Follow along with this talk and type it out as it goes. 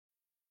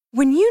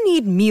When you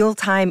need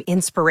mealtime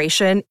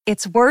inspiration,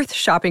 it's worth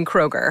shopping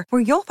Kroger,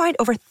 where you'll find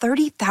over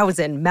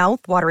 30,000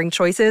 mouth-watering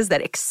choices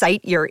that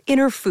excite your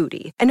inner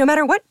foodie. And no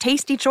matter what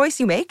tasty choice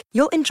you make,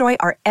 you'll enjoy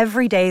our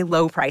everyday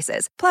low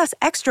prices, plus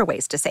extra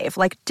ways to save,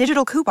 like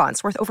digital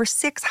coupons worth over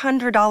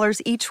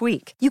 $600 each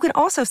week. You can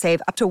also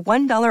save up to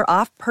 $1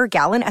 off per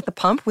gallon at the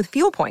pump with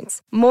fuel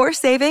points. More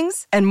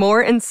savings and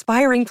more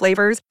inspiring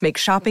flavors make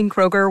shopping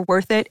Kroger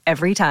worth it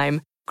every time.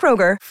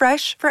 Kroger,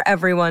 fresh for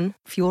everyone.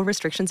 Fuel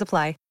restrictions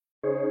apply.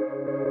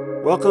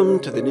 Welcome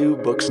to the New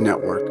Books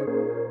Network.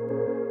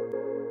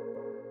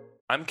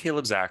 I'm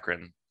Caleb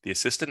Zachrin, the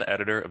assistant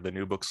editor of the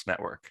New Books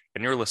Network,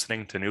 and you're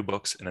listening to New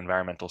Books in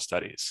Environmental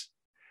Studies.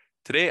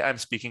 Today, I'm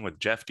speaking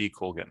with Jeff D.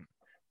 Colgan,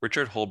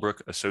 Richard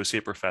Holbrooke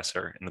Associate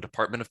Professor in the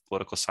Department of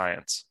Political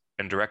Science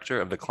and Director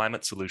of the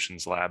Climate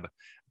Solutions Lab at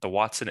the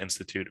Watson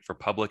Institute for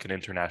Public and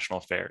International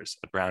Affairs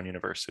at Brown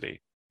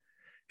University.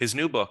 His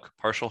new book,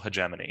 Partial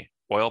Hegemony: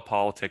 Oil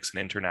Politics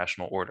and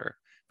International Order,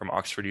 from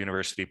Oxford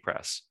University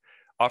Press,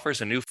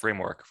 offers a new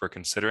framework for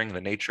considering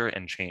the nature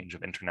and change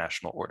of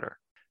international order.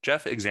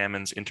 Jeff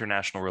examines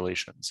international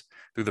relations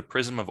through the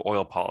prism of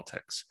oil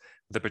politics,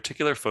 with a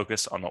particular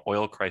focus on the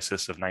oil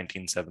crisis of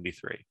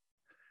 1973.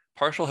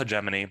 Partial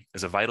Hegemony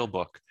is a vital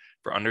book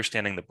for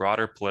understanding the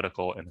broader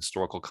political and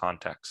historical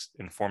context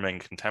informing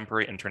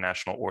contemporary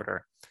international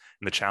order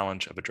and the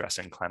challenge of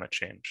addressing climate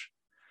change.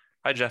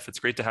 Hi, Jeff. It's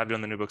great to have you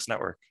on the New Books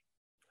Network.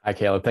 Hi,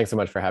 Caleb. Thanks so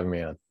much for having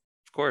me on.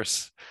 Of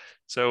course.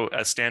 So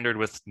as standard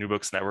with New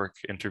Books Network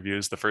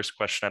interviews, the first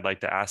question I'd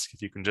like to ask,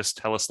 if you can just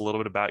tell us a little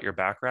bit about your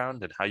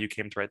background and how you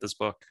came to write this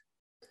book.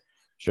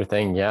 Sure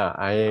thing. Yeah,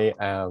 I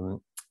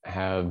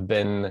have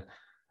been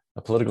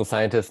a political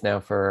scientist now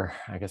for,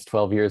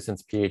 12 years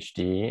since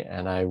PhD.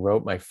 And I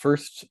wrote my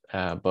first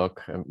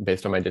book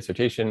based on my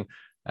dissertation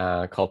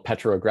called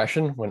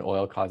Petroaggression: When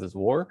Oil Causes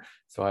War.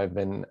 So I've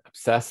been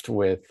obsessed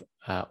with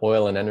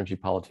oil and energy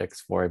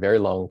politics for a very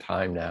long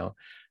time now.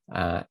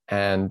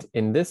 And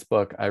in this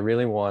book, I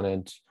really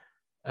wanted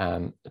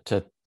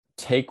to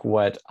take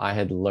what I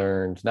had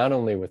learned, not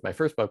only with my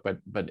first book,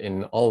 but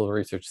in all the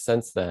research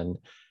since then,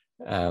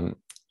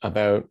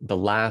 about the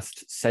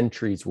last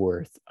century's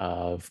worth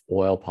of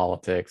oil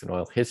politics and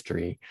oil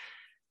history,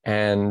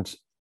 and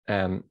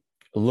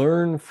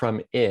learn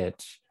from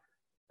it,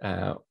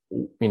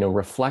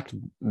 reflect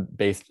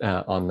based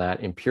on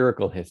that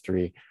empirical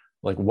history.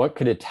 Like, what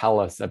could it tell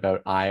us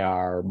about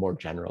IR more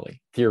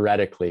generally?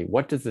 Theoretically,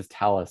 what does this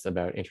tell us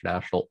about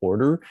international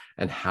order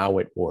and how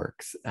it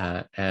works?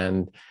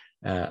 And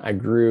I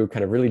grew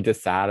kind of really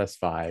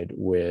dissatisfied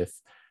with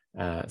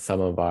some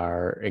of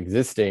our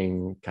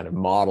existing kind of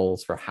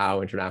models for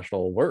how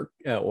international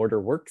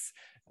order works.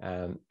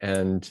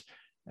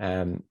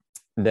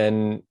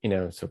 Then,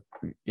 so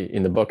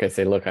in the book, I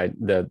say, look,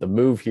 the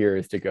move here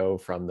is to go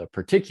from the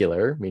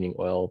particular, meaning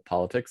oil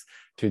politics,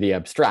 to the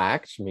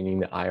abstract, meaning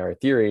the IR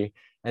theory,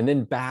 and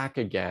then back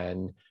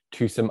again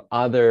to some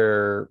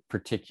other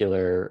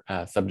particular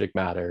subject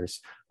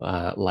matters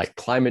like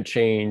climate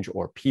change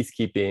or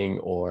peacekeeping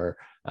or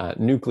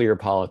nuclear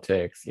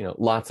politics,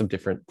 lots of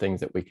different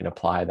things that we can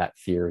apply that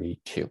theory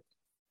to.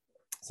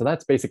 So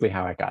that's basically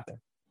how I got there.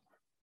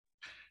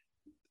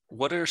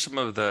 What are some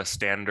of the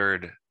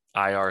standard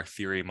IR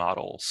theory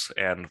models,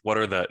 and what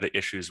are the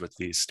issues with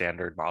these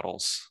standard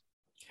models?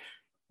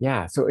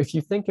 Yeah, so if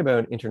you think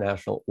about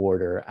international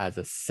order as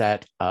a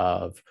set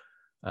of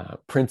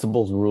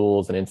principles,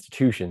 rules, and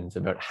institutions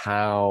about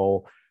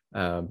how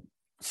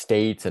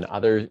states and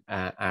other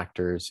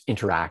actors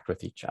interact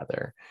with each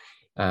other.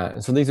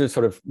 So these are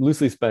sort of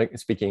loosely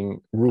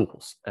speaking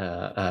rules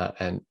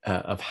and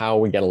of how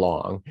we get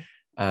along.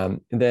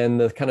 Then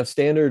the kind of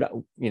standard,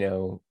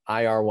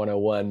 IR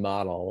 101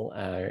 model,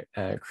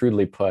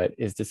 crudely put,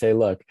 is to say,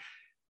 look,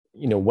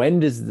 when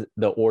does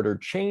the order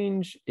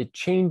change? It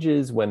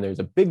changes when there's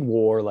a big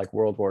war like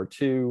World War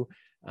II.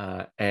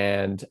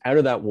 And out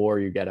of that war,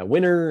 you get a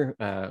winner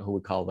who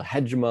we call the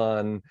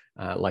hegemon,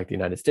 like the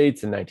United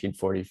States in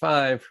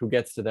 1945, who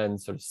gets to then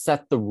sort of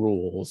set the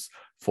rules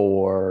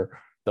for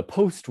the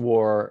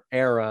post-war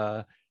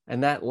era.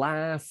 And that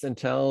lasts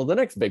until the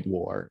next big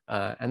war.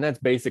 And that's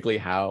basically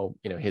how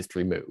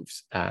history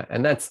moves.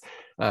 And that's,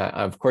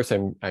 of course,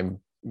 I'm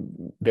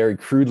very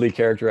crudely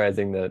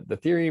characterizing the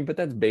theory, but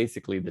that's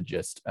basically the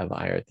gist of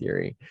IR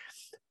theory.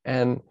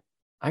 And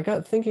I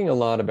got thinking a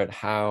lot about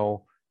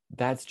how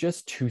that's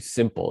just too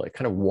simple. It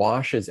kind of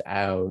washes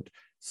out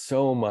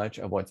so much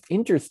of what's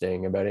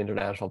interesting about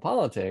international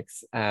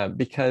politics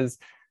because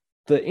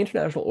the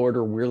international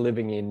order we're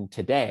living in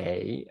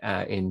today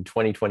in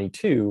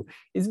 2022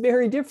 is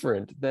very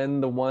different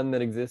than the one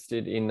that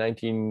existed in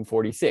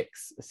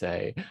 1946,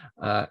 say.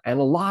 And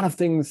a lot of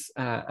things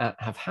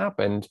have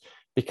happened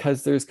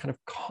because there's kind of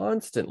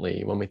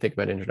constantly, when we think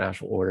about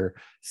international order,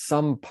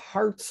 some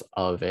parts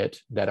of it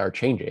that are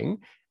changing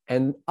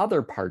and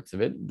other parts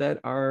of it that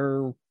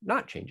are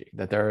not changing,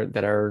 that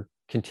are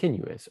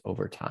continuous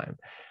over time.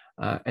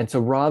 And so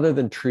rather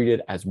than treat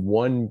it as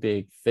one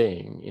big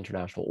thing,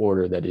 international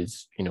order that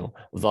is,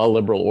 the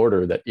liberal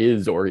order that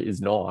is or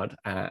is not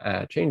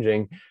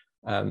changing,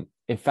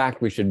 In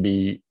fact, we should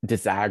be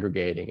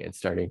disaggregating and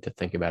starting to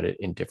think about it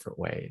in different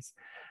ways.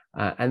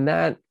 And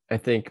that, I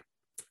think,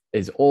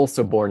 is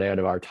also born out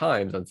of our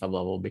times on some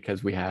level,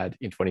 because we had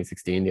in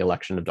 2016 the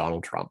election of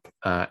Donald Trump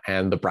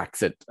and the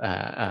Brexit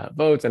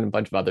votes and a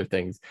bunch of other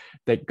things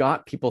that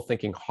got people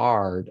thinking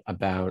hard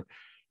about,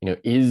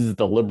 is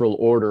the liberal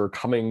order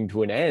coming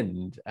to an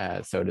end,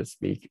 so to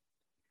speak?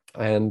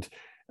 And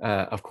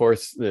of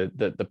course,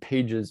 the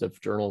pages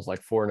of journals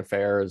like Foreign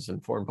Affairs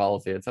and Foreign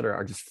Policy, et cetera,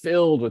 are just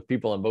filled with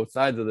people on both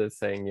sides of this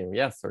saying,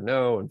 yes or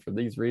no, and for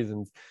these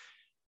reasons.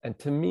 And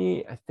to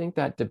me, I think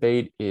that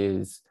debate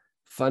is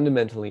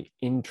fundamentally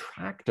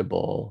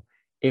intractable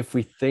if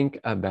we think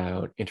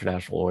about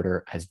international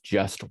order as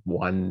just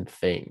one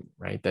thing,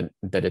 right?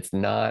 That it's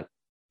not,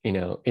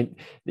 in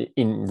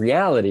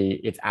reality,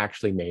 it's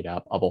actually made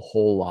up of a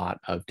whole lot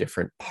of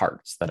different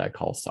parts that I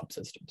call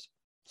subsystems.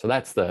 So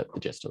that's the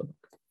gist of the book.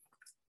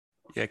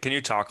 Yeah, can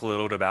you talk a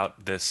little bit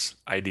about this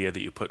idea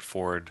that you put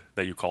forward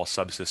that you call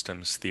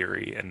subsystems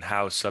theory, and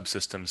how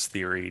subsystems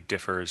theory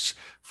differs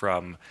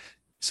from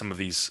some of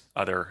these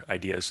other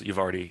ideas that you've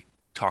already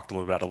talked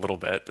about a little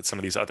bit, but some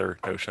of these other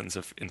notions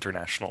of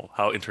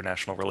how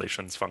international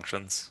relations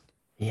functions?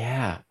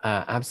 Yeah,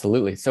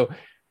 absolutely. So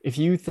if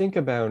you think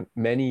about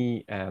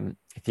many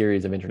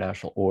theories of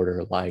international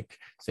order, like,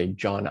 say,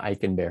 John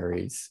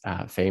Eikenberry's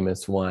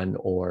famous one,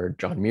 or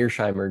John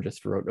Mearsheimer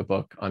just wrote a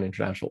book on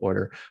international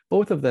order,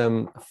 both of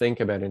them think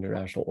about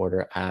international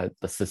order at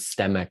the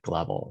systemic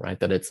level, right?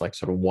 That it's like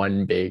sort of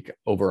one big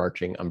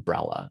overarching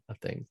umbrella of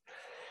things.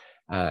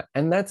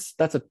 And that's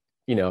a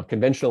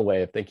conventional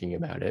way of thinking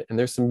about it. And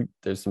there's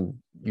some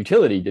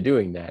utility to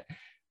doing that.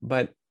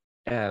 But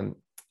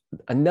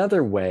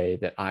another way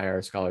that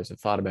IR scholars have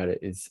thought about it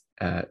is,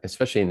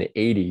 especially in the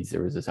 80s,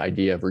 there was this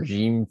idea of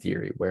regime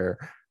theory, where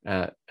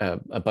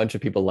a bunch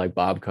of people like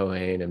Bob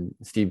Cohen and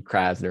Steve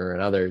Krasner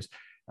and others,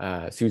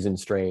 Susan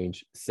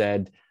Strange,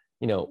 said,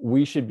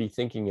 we should be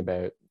thinking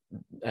about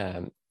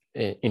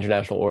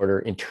international order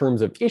in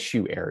terms of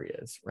issue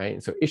areas, right?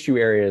 And so issue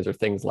areas are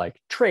things like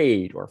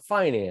trade or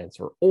finance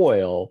or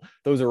oil.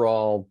 Those are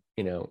all,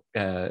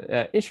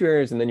 issue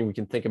areas. And then we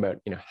can think about,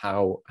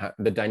 how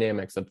the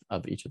dynamics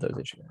of each of those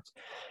issue areas.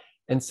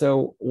 And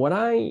so what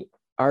I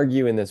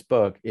argue in this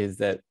book is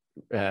that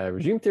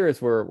regime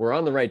theorists were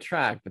on the right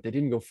track, but they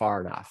didn't go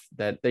far enough,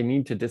 that they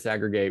need to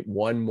disaggregate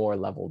one more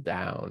level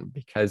down,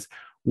 because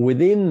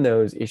within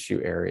those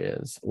issue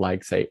areas,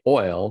 like, say,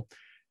 oil,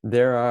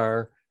 there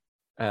are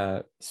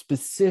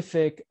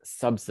specific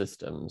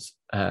subsystems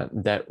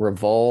that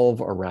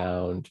revolve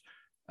around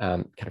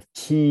kind of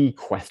key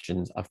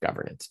questions of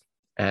governance.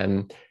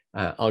 And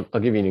I'll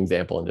give you an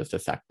example in just a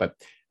sec, but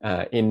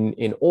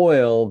in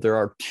oil, there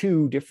are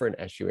two different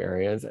issue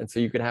areas. And so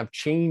you could have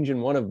change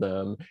in one of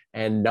them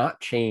and not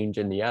change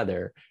in the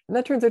other. And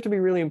that turns out to be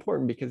really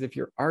important, because if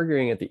you're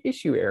arguing at the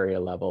issue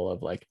area level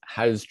of, like,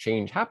 has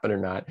change happened or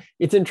not,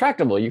 it's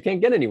intractable. You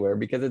can't get anywhere,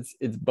 because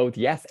it's both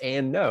yes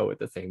and no at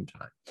the same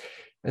time.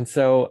 And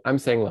so I'm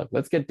saying, look,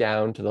 let's get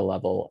down to the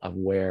level of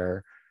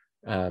where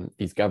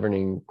these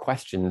governing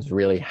questions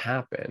really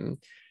happen.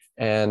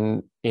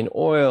 And in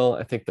oil,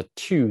 I think the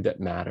two that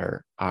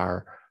matter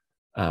are,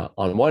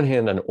 on one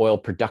hand, an oil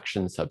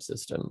production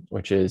subsystem,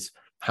 which is,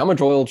 how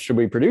much oil should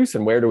we produce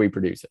and where do we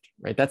produce it,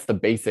 right? That's the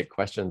basic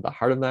question at the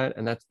heart of that.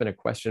 And that's been a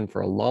question for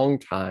a long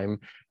time.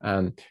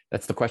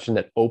 That's the question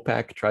that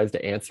OPEC tries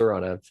to answer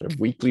on a sort of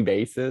weekly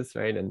basis,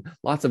 right? And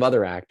lots of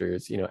other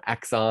actors,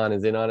 Exxon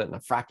is in on it, in the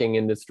fracking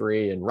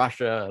industry, and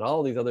Russia and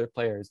all these other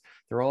players.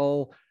 They're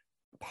all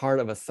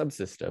part of a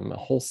subsystem, a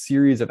whole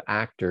series of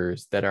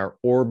actors that are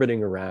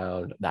orbiting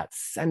around that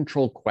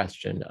central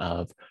question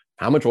of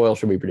how much oil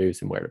should we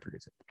produce and where to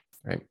produce it,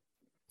 right?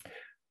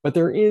 But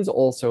there is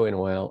also in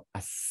oil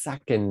a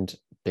second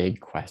big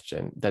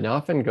question that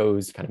often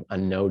goes kind of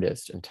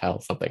unnoticed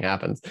until something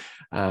happens,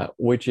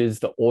 which is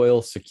the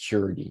oil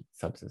security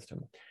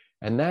subsystem.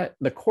 And that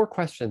the core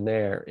question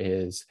there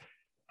is,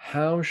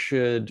 how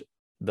should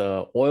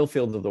the oil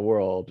fields of the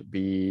world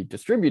be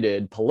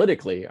distributed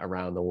politically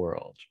around the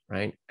world,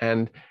 right?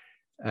 And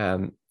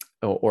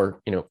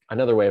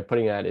another way of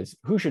putting that is,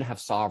 who should have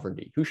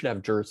sovereignty? Who should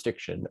have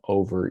jurisdiction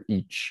over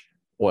each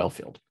oil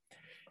field?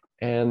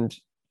 And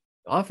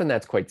often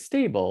that's quite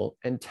stable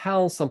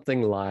until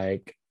something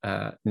like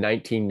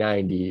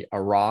 1990,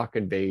 Iraq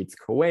invades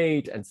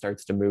Kuwait and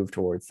starts to move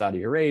towards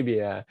Saudi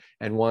Arabia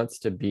and wants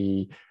to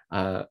be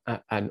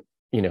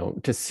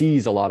to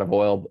seize a lot of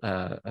oil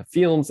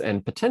fields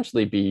and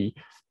potentially be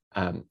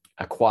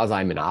a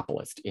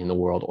quasi-monopolist in the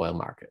world oil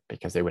market,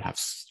 because they would have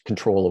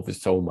control over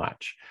so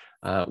much,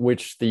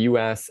 which the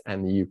US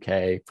and the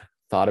UK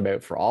thought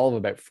about for all of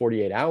about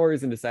 48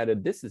 hours and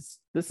decided this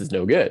is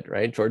no good,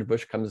 right? George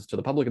Bush comes to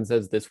the public and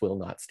says, this will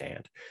not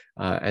stand.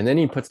 And then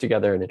he puts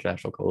together an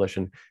international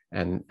coalition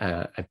and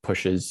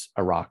pushes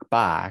Iraq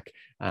back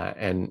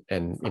and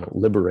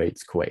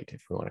liberates Kuwait,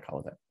 if we want to call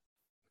it that.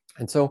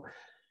 And so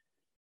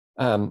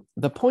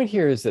the point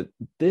here is that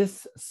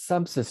this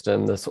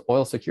subsystem, this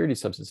oil security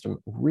subsystem,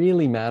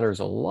 really matters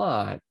a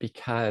lot,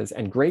 because,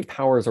 and great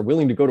powers are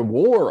willing to go to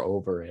war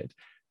over it,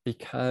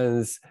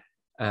 because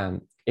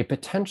it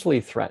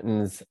potentially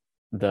threatens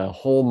the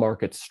whole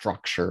market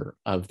structure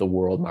of the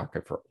world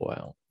market for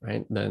oil,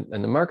 right? And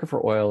the market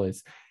for oil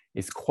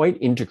is quite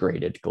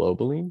integrated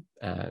globally.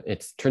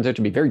 It turns out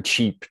to be very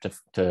cheap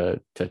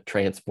to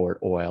transport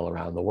oil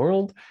around the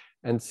world.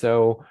 And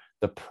so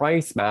the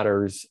price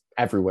matters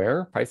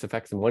everywhere. Price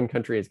effects in one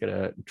country is going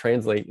to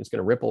translate, is going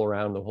to ripple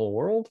around the whole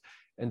world.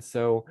 And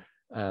so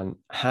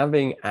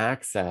having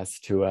access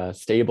to a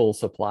stable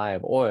supply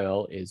of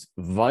oil is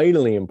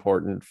vitally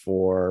important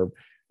for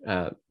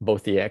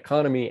both the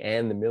economy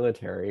and the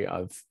military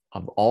of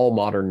all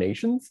modern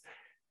nations.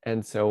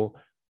 And so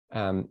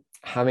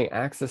having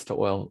access to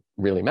oil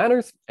really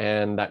matters,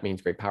 and that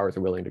means great powers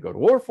are willing to go to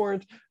war for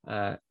it.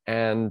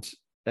 And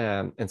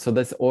so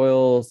this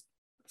oil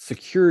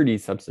security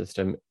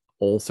subsystem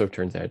also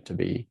turns out to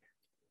be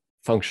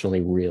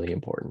functionally really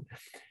important.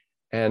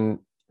 And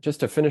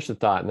just to finish the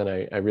thought, and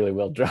then I really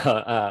will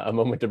draw a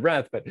moment of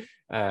breath, but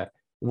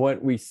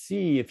what we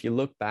see, if you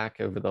look back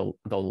over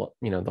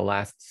the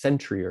last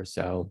century or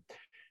so,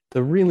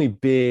 the really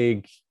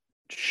big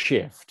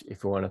shift,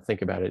 if we want to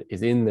think about it,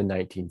 is in the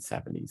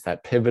 1970s,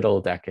 that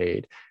pivotal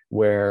decade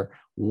where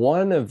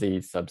one of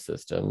these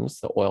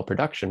subsystems, the oil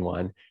production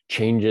one,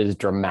 changes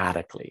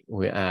dramatically.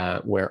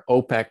 Where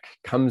OPEC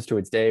comes to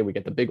its day, we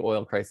get the big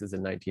oil crisis in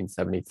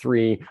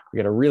 1973. We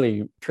get a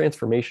really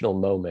transformational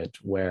moment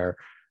where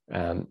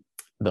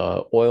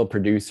the oil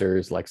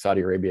producers like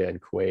Saudi Arabia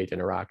and Kuwait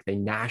and Iraq, they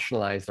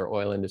nationalize their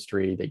oil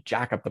industry. They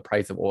jack up the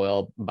price of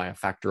oil by a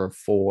factor of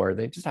 4.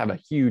 They just have a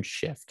huge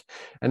shift.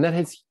 And that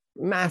has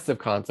massive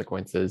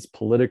consequences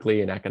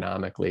politically and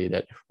economically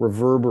that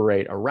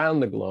reverberate around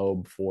the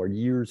globe for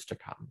years to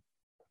come.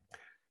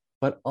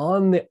 But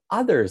on the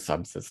other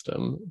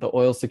subsystem, the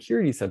oil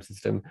security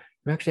subsystem,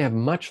 you actually have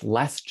much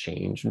less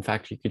change. In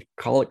fact, you could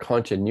call it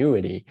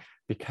continuity,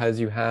 because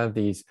you have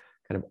these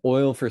kind of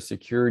oil for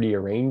security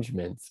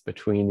arrangements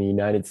between the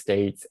United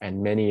States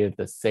and many of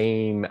the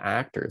same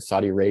actors,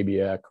 Saudi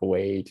Arabia,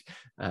 Kuwait,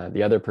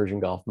 the other Persian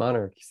Gulf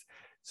monarchs.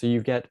 So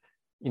you get,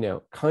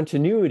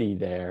 continuity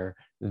there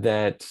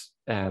that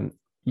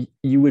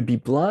you would be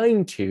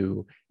blind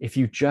to if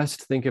you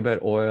just think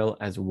about oil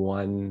as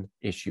one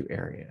issue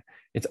area.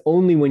 It's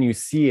only when you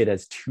see it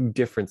as two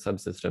different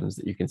subsystems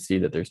that you can see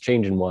that there's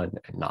change in one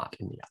and not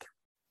in the other.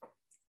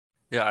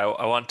 Yeah,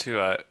 I want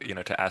to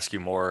to ask you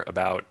more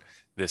about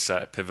this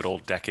pivotal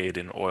decade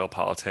in oil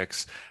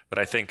politics, but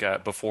I think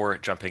before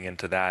jumping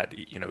into that,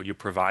 you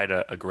provide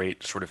a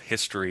great sort of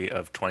history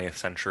of 20th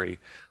century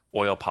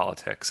oil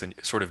politics, and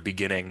sort of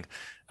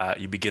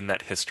you begin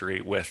that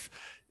history with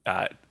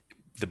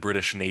the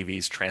British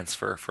Navy's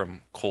transfer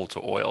from coal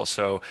to oil.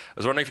 So I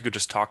was wondering if you could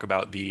just talk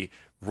about the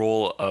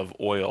role of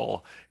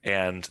oil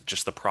and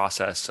just the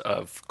process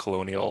of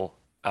colonial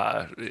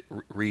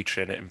reach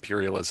and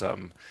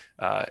imperialism,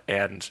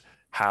 and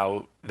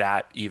how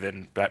that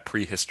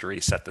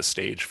prehistory set the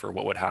stage for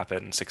what would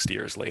happen 60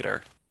 years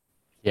later.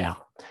 Yeah,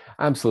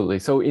 absolutely.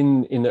 So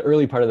in the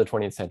early part of the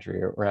 20th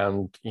century,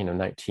 around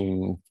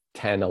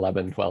 1910,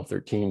 11, 12,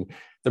 13,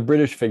 the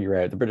British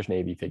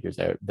Navy figures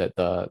out that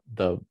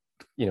the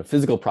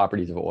physical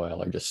properties of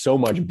oil are just so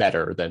much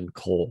better than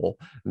coal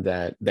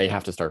that they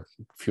have to start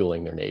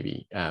fueling their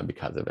Navy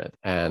because of it.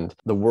 And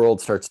the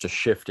world starts to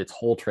shift its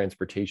whole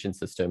transportation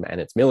system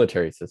and its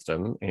military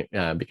system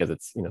because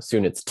it's,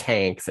 soon it's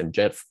tanks and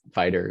jet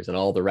fighters and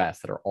all the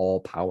rest that are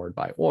all powered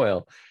by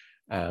oil,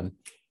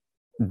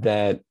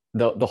 that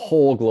the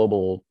whole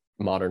global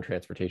modern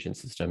transportation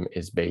system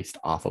is based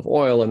off of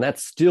oil. And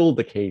that's still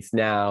the case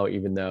now,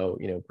 even though,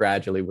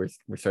 gradually we're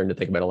starting to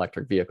think about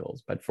electric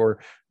vehicles. But for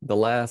the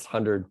last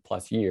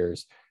 100+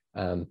 years,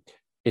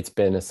 it's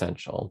been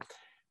essential.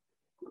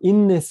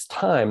 In this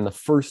time, the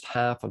first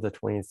half of the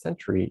 20th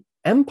century,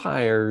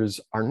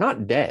 empires are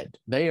not dead.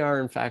 They are,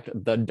 in fact,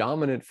 the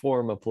dominant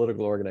form of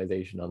political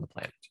organization on the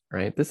planet,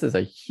 right? This is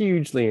a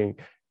hugely,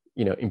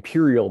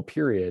 imperial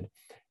period.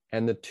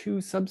 And the two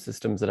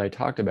subsystems that I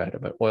talked about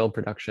oil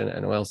production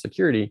and oil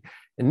security,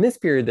 in this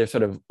period, they're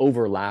sort of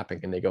overlapping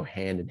and they go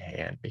hand in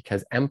hand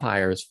because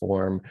empires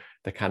form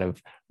the kind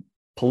of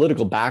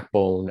political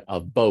backbone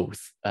of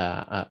both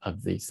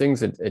of these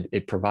things.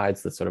 It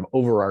provides the sort of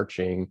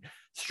overarching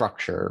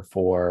structure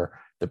for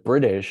the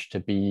British to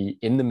be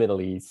in the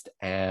Middle East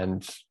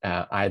and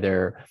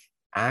either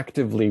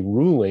actively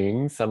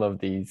ruling some of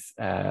these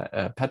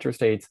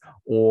petrostates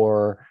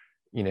or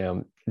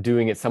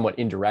doing it somewhat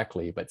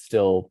indirectly, but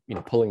still,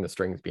 pulling the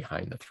strings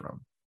behind the throne.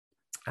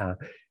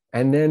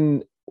 And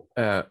then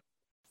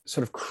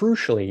sort of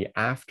crucially,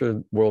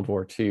 after World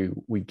War II,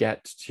 we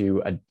get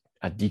to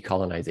a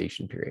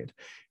decolonization period,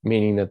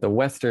 meaning that the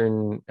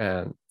Western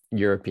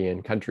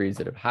European countries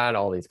that have had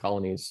all these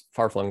colonies,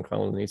 far-flung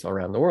colonies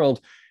around the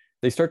world,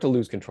 they start to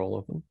lose control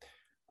of them.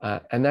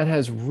 And that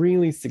has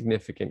really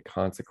significant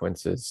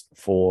consequences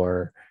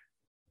for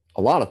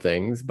a lot of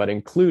things, but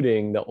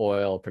including the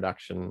oil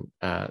production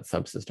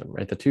subsystem,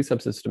 right? The two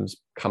subsystems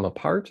come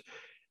apart.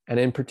 And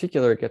in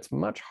particular, it gets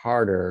much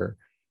harder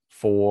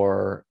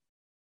for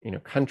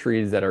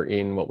countries that are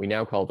in what we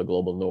now call the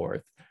global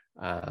north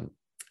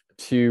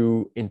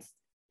to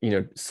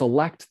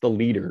select the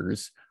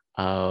leaders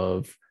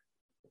of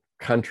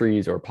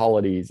countries or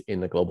polities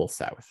in the global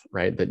south,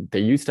 right? That they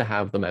used to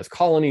have them as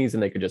colonies,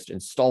 and they could just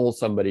install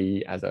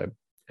somebody as a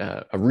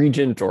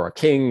regent or a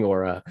king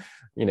or a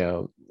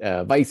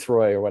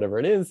viceroy or whatever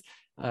it is.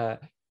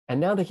 And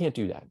now they can't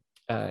do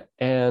that.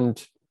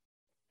 And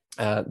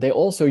they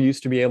also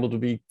used to be able to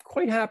be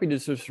quite happy to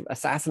sort of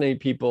assassinate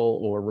people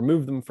or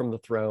remove them from the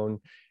throne.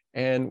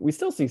 And we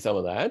still see some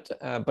of that,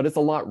 but it's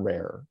a lot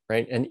rarer,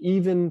 right? And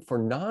even for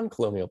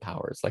non-colonial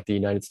powers like the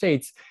United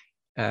States,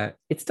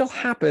 it still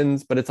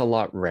happens, but it's a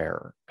lot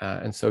rarer.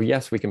 And so,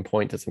 yes, we can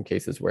point to some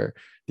cases where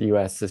the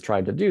US has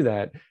tried to do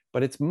that,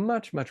 but it's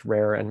much, much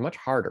rarer and much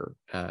harder.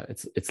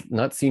 It's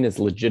not seen as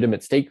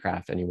legitimate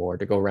statecraft anymore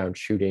to go around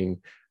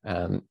shooting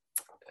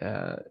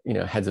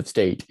heads of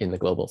state in the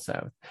global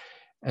south.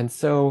 And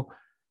so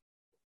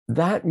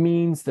that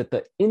means that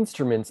the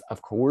instruments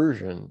of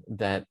coercion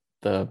that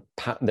the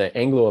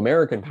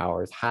Anglo-American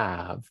powers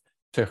have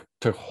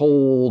to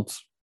hold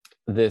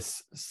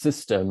this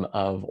system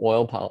of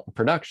oil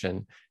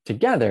production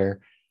together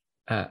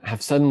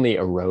have suddenly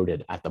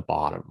eroded at the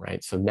bottom,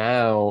 right? So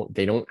now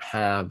they don't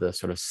have the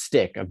sort of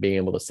stick of being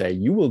able to say,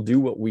 you will do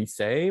what we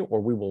say or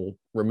we will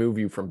remove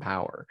you from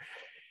power.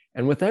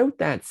 And without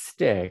that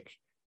stick,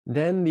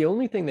 then the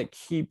only thing that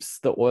keeps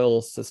the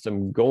oil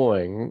system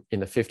going in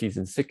the 50s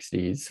and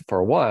 60s for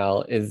a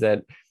while is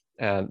that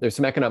there's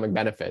some economic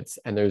benefits,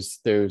 and there's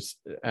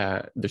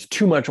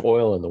too much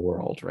oil in the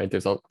world, right?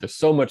 There's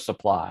so much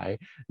supply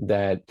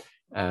that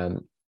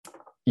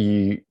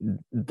the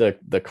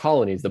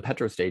colonies, the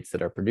petrostates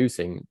that are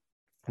producing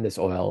this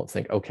oil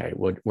think, okay,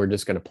 we're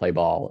just going to play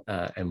ball,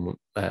 and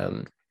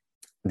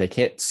they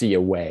can't see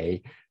a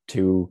way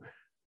to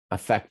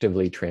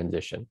effectively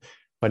transition.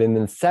 But in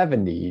the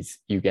 70s,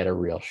 you get a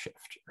real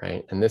shift,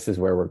 right? And this is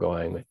where we're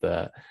going with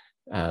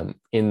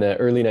in the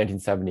early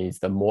 1970s,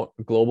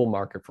 the global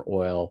market for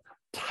oil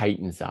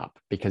tightens up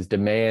because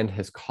demand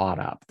has caught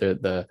up.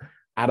 The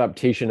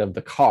adaptation of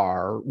the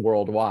car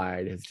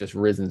worldwide has just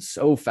risen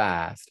so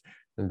fast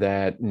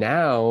that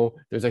now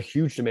there's a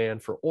huge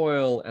demand for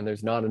oil and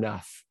there's not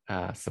enough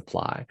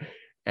supply.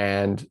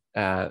 And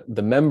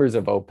the members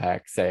of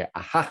OPEC say,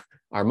 aha,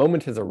 our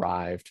moment has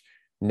arrived.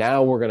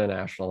 Now we're going to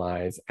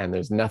nationalize, and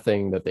there's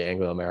nothing that the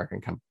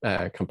Anglo-American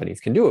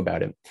companies can do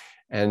about it.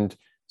 And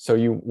so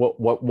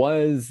what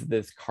was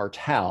this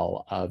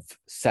cartel of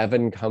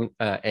 7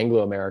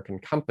 Anglo-American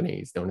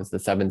companies known as the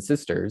Seven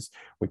Sisters?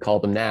 We call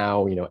them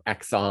now,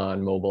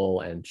 Exxon,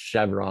 Mobil, and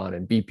Chevron,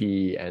 and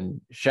BP, and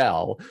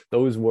Shell.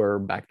 Those were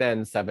back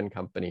then 7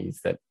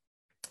 companies that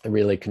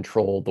really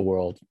controlled the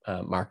world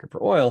market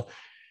for oil.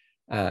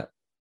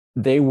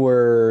 They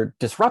were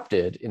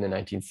disrupted in the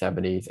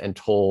 1970s and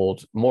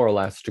told more or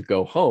less to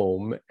go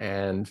home,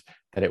 and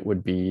that it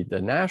would be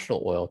the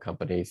national oil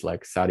companies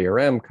like Saudi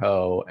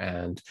Aramco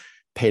and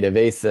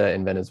PDVSA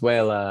in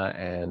Venezuela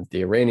and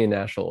the Iranian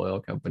National Oil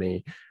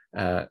Company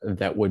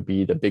that would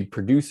be the big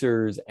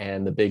producers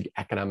and the big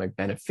economic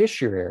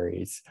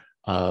beneficiaries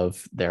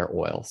of their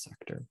oil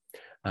sector.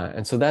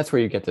 And so that's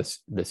where you get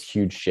this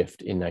huge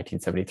shift in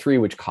 1973,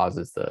 which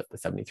causes the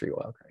 73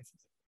 oil crisis.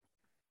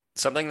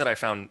 Something that I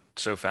found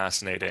so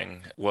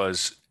fascinating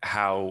was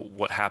how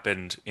what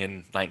happened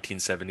in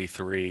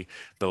 1973,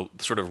 the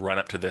sort of run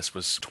up to this,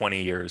 was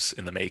 20 years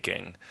in the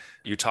making.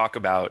 You talk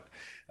about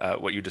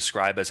what you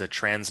describe as a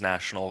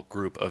transnational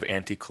group of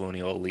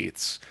anti-colonial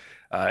elites.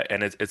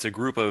 And it's a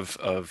group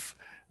of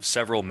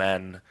several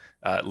men,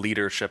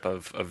 leadership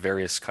of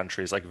various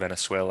countries like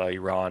Venezuela,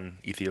 Iran,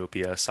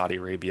 Ethiopia, Saudi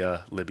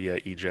Arabia, Libya,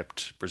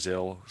 Egypt,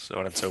 Brazil, so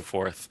on and so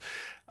forth.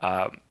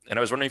 And I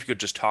was wondering if you could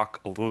just talk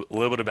a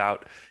little bit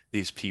about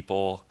these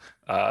people,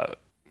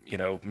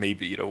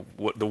 maybe,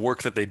 what the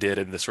work that they did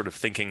and the sort of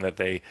thinking that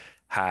they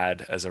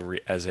had as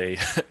a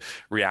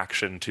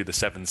reaction to the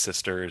Seven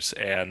Sisters,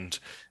 and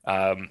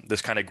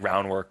this kind of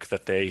groundwork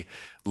that they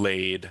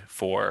laid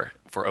for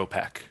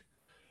OPEC.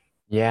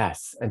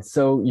 Yes. And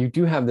so you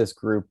do have this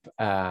group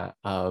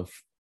of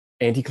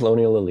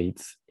anti-colonial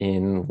elites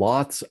in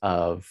lots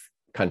of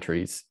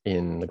countries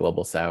in the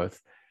global south.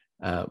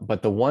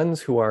 But the ones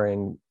who are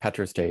in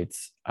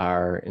petrostates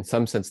are, in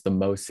some sense, the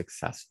most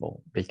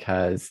successful,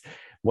 because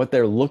what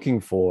they're looking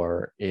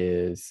for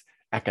is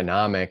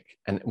economic,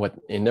 and what,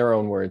 in their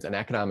own words, an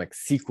economic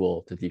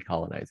sequel to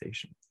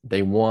decolonization.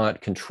 They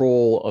want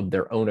control of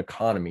their own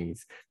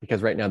economies,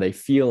 because right now they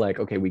feel like,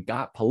 okay, we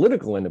got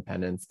political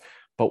independence,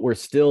 but we're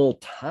still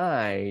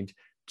tied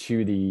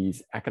to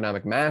these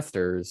economic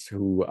masters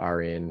who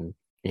are in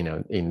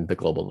the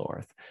global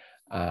north.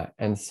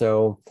 And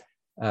so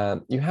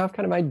you have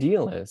kind of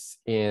idealists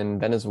in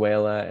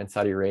Venezuela and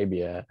Saudi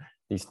Arabia,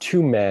 these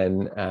 2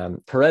 men,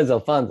 Perez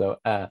Alfonso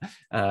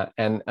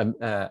and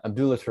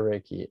Abdullah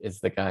Tureki is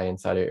the guy in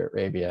Saudi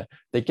Arabia.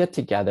 They get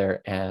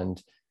together,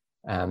 and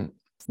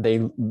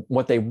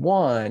what they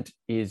want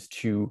is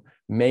to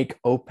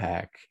make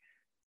OPEC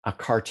a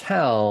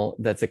cartel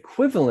that's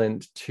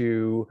equivalent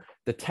to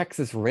the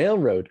Texas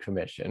Railroad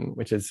Commission,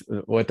 which is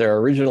what their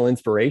original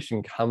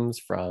inspiration comes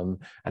from,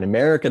 an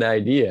American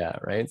idea,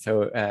 right?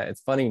 So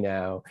it's funny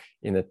now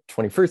in the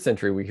 21st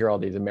century, we hear all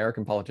these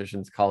American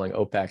politicians calling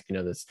OPEC,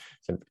 this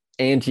sort of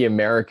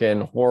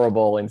anti-American,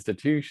 horrible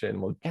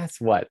institution. Well,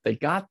 guess what? They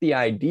got the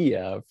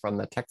idea from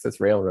the Texas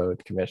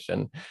Railroad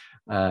Commission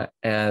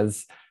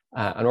as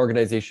an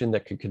organization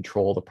that could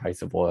control the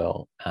price of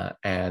oil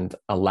and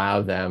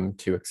allow them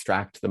to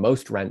extract the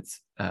most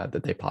rents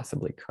that they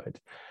possibly could.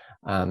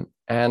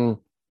 And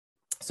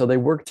so they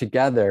worked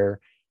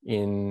together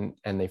and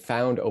they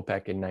found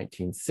OPEC in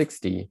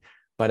 1960.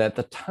 But at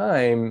the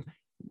time,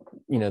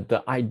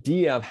 the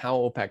idea of how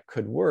OPEC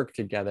could work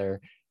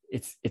together,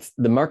 it's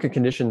the market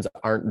conditions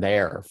aren't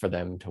there for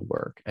them to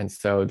work. And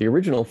so the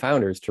original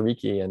founders,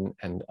 Tariki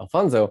and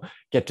Alfonso,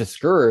 get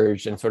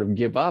discouraged and sort of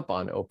give up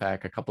on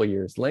OPEC a couple of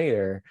years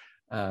later.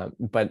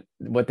 But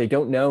what they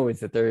don't know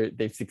is that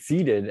they've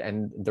succeeded,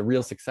 and the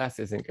real success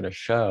isn't going to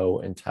show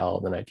until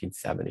the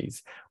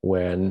 1970s,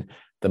 when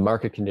the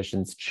market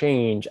conditions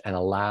change and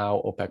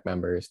allow OPEC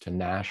members to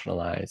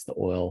nationalize the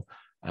oil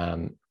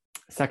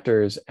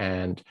sectors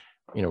and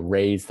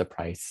raise the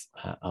price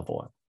of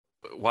oil.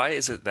 Why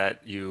is it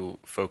that you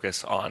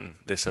focus on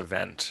this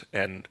event,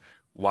 and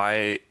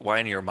why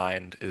in your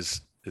mind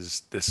is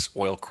this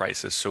oil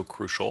crisis so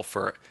crucial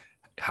for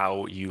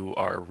how you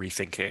are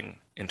rethinking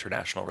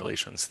international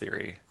relations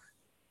theory?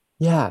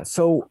 Yeah,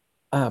 so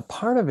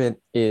part of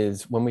it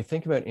is when we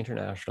think about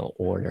international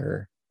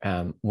order,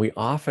 we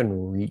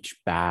often reach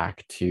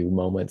back to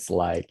moments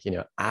like,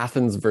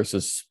 Athens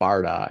versus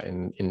Sparta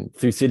in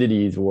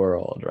Thucydides'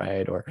 world,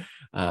 right?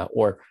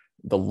 Or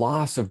the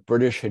loss of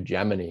British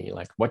hegemony,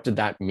 like what did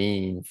that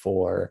mean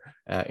for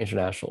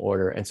international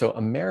order? And so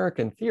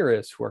American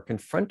theorists who are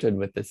confronted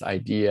with this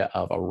idea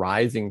of a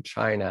rising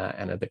China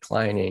and a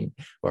declining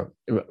or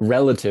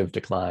relative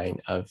decline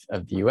of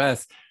the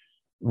US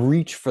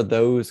reach for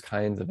those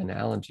kinds of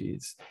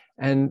analogies.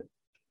 And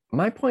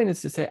my point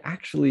is to say,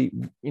 actually,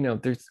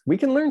 we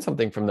can learn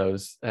something from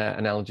those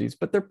analogies,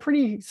 but they're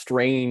pretty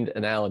strained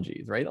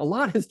analogies, right? A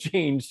lot has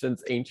changed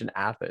since ancient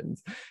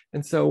Athens.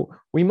 And so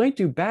we might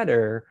do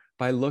better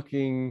by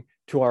looking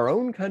to our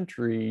own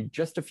country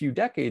just a few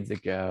decades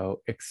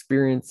ago,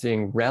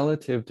 experiencing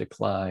relative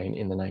decline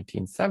in the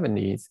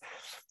 1970s,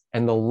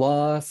 and the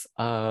loss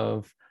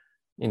of,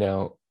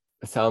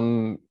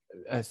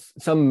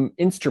 some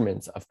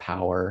instruments of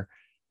power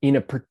in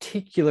a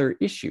particular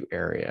issue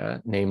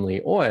area,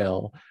 namely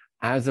oil,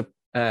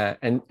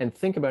 and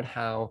think about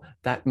how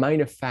that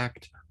might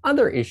affect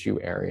other issue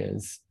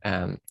areas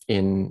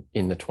in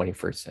the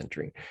 21st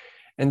century.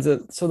 And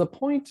so the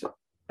point,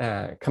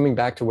 coming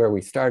back to where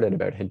we started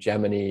about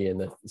hegemony and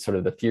the sort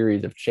of the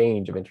theories of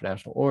change of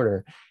international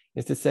order,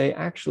 is to say,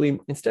 actually,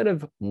 instead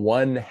of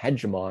one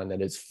hegemon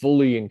that is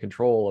fully in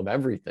control of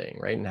everything,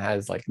 right, and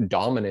has like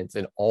dominance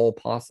in all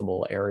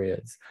possible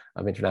areas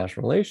of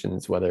international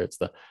relations, whether it's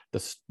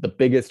the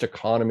biggest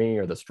economy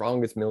or the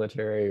strongest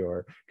military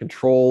or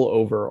control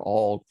over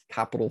all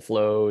capital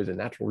flows and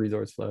natural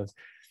resource flows,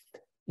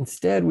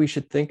 instead we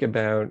should think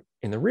about,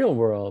 in the real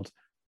world,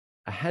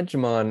 a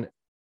hegemon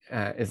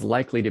is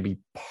likely to be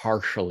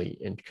partially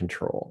in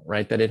control,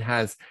 right? That it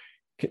has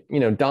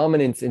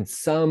dominance in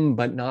some,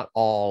 but not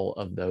all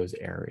of those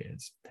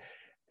areas.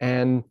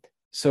 And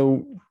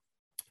so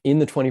in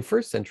the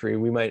 21st century,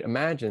 we might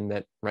imagine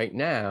that right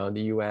now,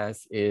 the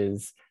US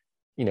is,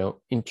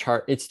 in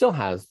charge. It still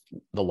has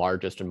the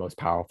largest and most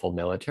powerful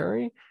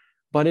military,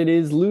 but it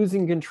is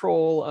losing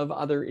control of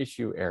other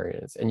issue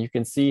areas. And you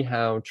can see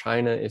how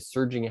China is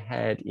surging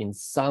ahead in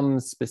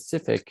some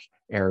specific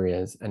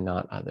areas and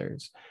not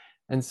others.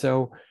 And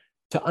so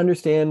to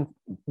understand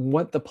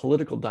what the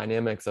political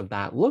dynamics of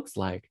that looks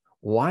like,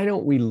 why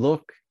don't we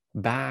look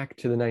back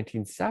to the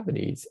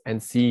 1970s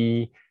and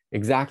see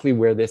exactly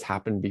where this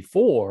happened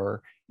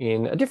before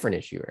in a different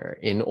issue area,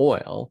 in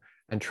oil,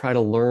 and try to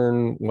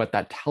learn what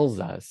that tells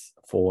us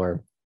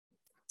for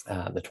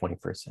the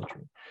 21st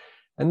century.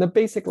 And the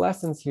basic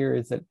lessons here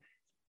is that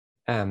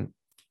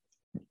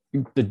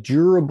the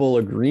durable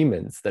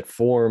agreements that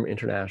form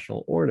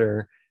international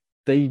order,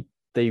 they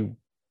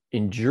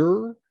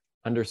endure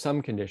under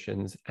some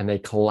conditions and they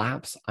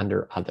collapse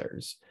under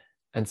others.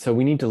 And so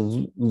we need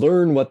to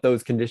learn what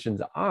those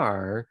conditions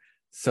are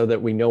so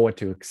that we know what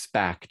to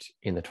expect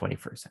in the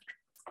 21st century.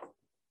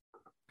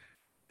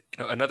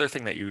 Another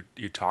thing that you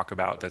talk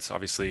about that's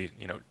obviously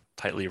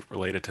tightly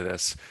related to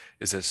this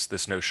is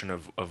this notion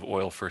of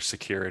oil for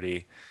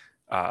security.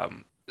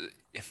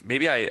 If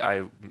maybe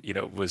I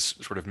was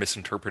sort of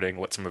misinterpreting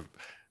what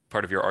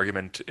part of your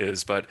argument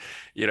is, but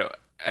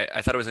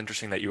I thought it was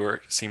interesting that you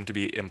seemed to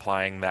be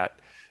implying that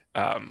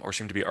or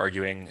seem to be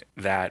arguing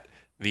that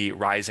the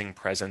rising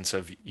presence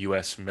of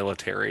U.S.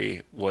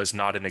 military was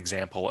not an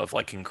example of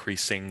like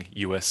increasing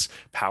U.S.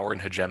 power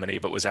and hegemony,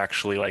 but was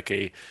actually like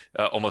a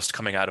almost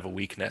coming out of a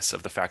weakness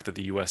of the fact that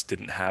the U.S.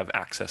 didn't have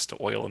access to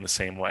oil in the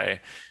same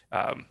way.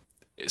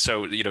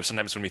 So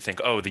sometimes when we think,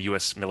 oh, the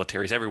U.S.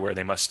 military is everywhere,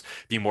 they must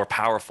be more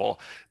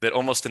powerful, that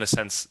almost in a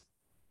sense,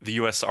 the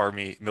U.S.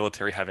 Army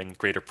military having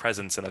greater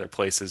presence in other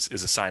places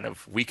is a sign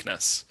of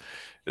weakness.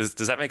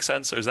 Does that make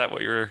sense, or is that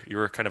what you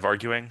were kind of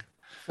arguing?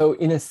 So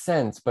in a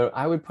sense, but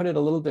I would put it a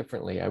little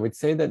differently. I would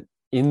say that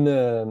in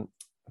the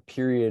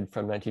period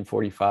from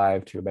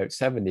 1945 to about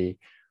 70,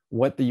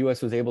 what the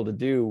U.S. was able to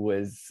do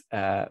was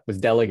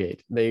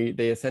delegate. They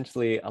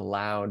essentially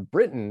allowed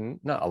Britain,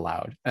 not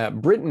allowed.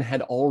 Britain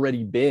had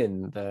already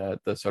been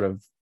the sort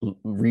of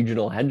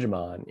regional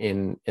hegemon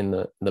in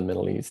the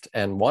Middle East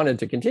and wanted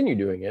to continue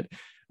doing it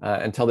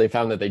until they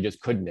found that they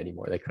just couldn't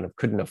anymore. They kind of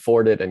couldn't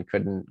afford it and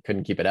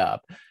couldn't keep it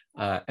up.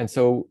 And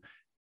so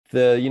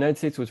the United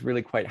States was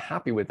really quite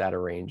happy with that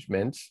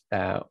arrangement,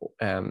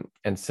 and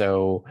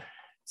so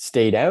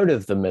stayed out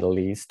of the Middle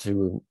East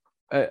to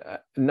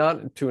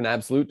not to an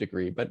absolute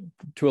degree, but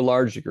to a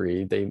large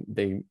degree.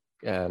 They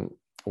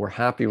were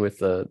happy with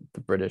the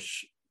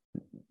British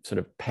sort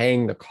of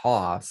paying the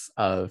costs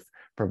of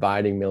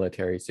providing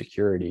military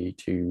security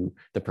to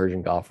the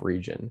Persian Gulf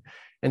region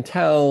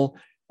until,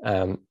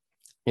 sort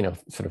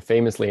of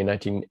famously in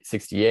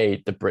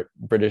 1968, the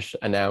British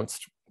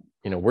announced,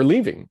 we're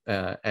leaving.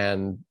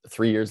 And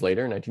 3 years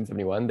later, in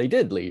 1971, they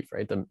did leave,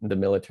 right? The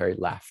military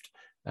left.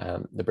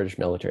 The British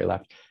military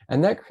left.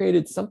 And that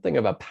created something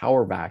of a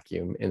power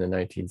vacuum in the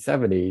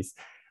 1970s,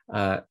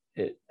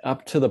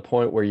 up to the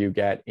point where you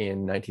get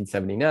in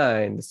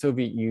 1979, the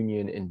Soviet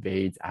Union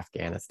invades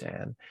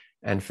Afghanistan.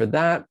 And for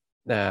that,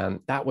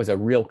 that was a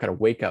real kind of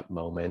wake-up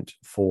moment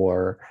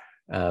for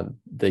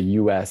the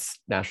US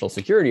national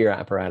security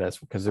apparatus,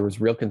 because there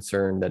was real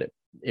concern that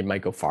it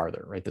might go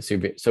farther, right?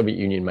 The Soviet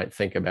Union might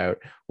think about,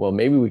 well,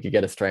 maybe we could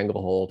get a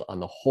stranglehold on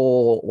the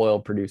whole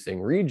oil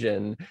producing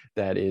region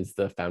that is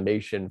the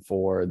foundation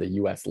for the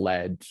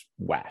US-led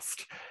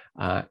West.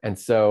 And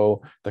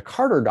so the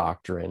Carter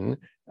Doctrine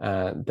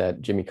that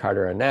Jimmy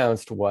Carter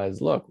announced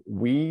was, look,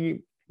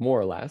 we more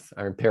or less,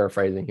 I'm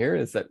paraphrasing here,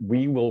 is that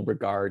we will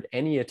regard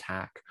any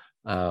attack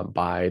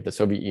by the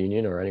Soviet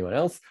Union or anyone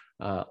else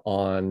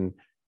on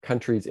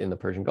countries in the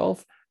Persian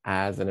Gulf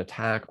as an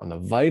attack on the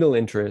vital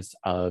interests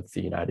of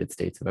the United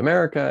States of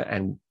America,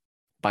 and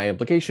by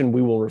implication,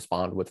 we will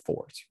respond with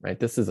force. Right?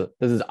 This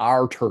is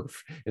our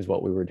turf, is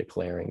what we were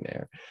declaring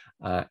there,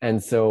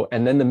 and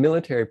then the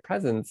military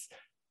presence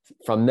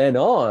from then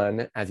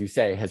on, as you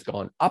say, has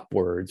gone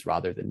upwards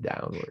rather than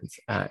downwards,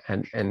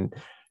 and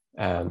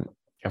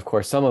of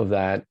course, some of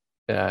that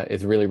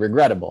is really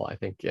regrettable. I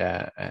think,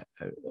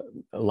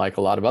 like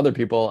a lot of other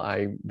people,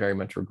 I very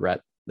much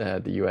regret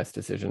the U.S.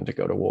 decision to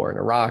go to war in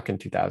Iraq in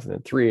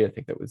 2003. I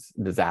think that was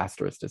a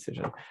disastrous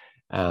decision.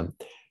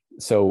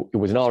 So it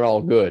was not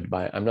all good.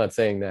 I'm not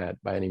saying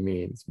that by any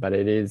means, but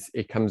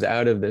it comes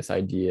out of this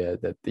idea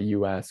that the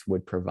U.S.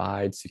 would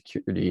provide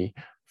security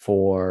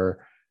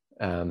for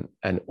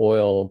an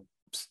oil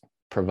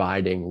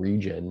providing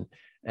region.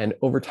 And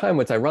over time,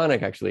 what's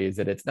ironic actually is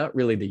that it's not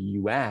really the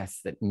US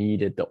that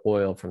needed the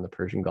oil from the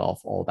Persian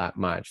Gulf all that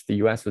much. The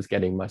US was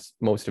getting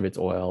most of its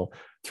oil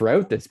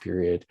throughout this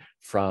period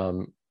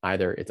from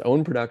either its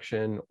own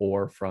production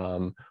or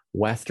from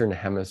Western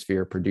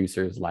Hemisphere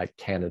producers like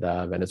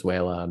Canada,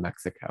 Venezuela,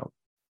 Mexico.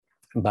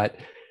 But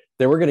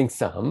they were getting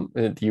some.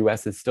 The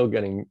US is still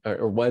getting,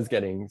 or was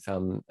getting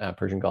some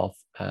Persian Gulf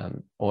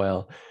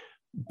oil,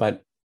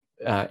 but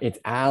its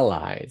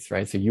allies,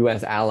 right? So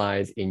US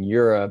allies in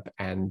Europe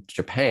and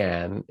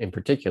Japan in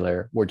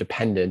particular were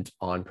dependent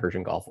on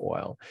Persian Gulf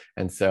oil.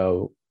 And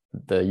so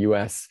the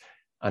US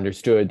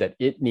understood that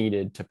it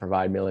needed to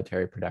provide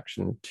military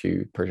protection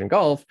to Persian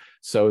Gulf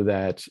so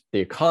that the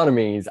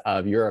economies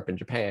of Europe and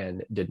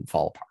Japan didn't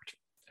fall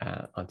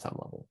apart on some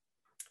level.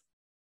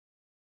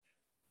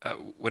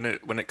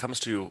 When it comes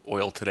to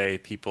oil today,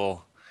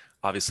 people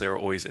obviously are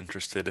always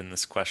interested in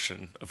this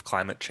question of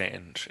climate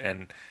change,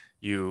 and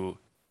you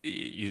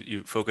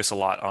focus a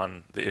lot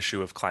on the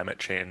issue of climate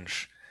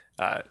change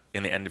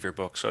in the end of your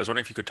book. So I was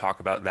wondering if you could talk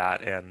about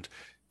that and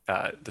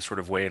the sort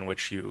of way in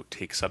which you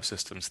take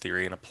subsystems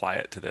theory and apply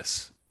it to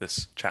this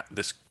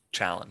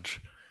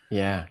challenge.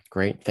 Yeah,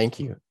 great. Thank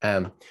you.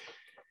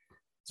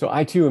 So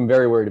I too am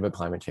very worried about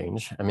climate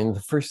change. I mean,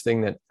 the first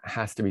thing that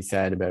has to be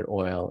said about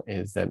oil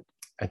is that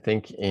I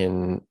think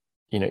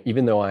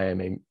even though I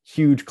am a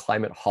huge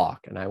climate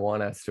hawk and I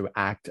want us to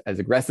act as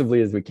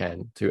aggressively as we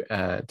can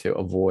to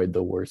avoid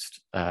the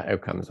worst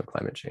outcomes of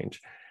climate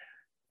change,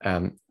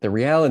 the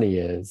reality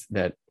is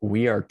that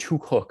we are too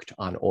hooked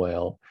on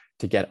oil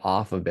to get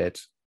off of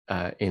it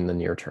in the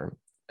near term.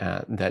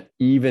 That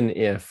even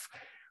if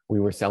we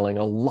were selling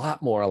a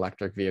lot more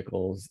electric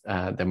vehicles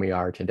than we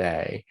are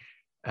today,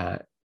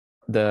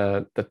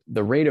 the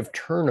rate of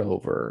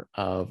turnover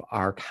of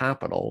our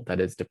capital that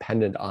is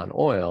dependent on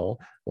oil,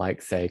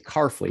 like say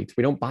car fleets,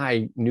 we don't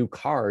buy new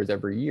cars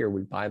every year,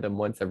 we buy them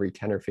once every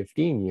 10 or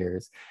 15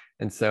 years.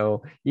 And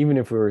so even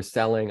if we were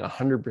selling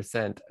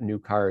 100% new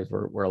cars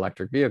were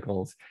electric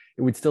vehicles,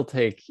 it would still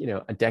take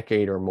a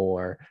decade or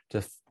more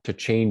to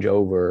change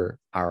over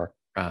our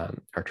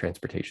our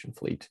transportation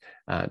fleet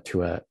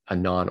to a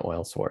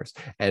non-oil source.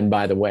 And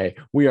by the way,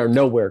 we are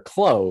nowhere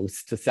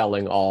close to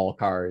selling all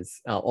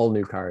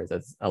new cars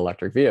as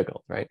electric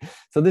vehicles, right?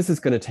 So this is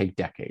going to take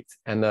decades.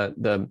 And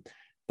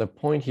the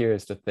point here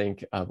is to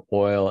think of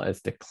oil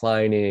as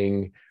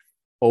declining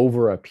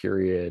over a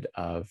period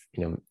of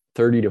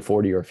 30 to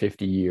 40 or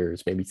 50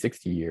 years, maybe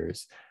 60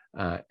 years.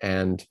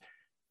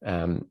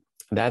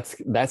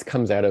 That's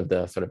comes out of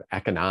the sort of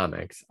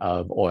economics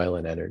of oil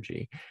and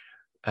energy.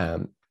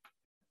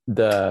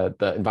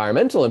 The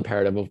environmental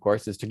imperative, of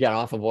course, is to get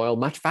off of oil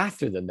much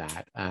faster than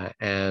that.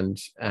 And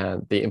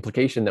the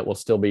implication that we'll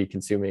still be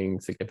consuming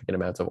significant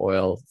amounts of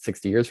oil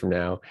 60 years from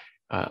now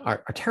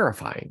are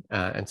terrifying.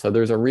 And so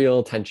there's a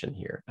real tension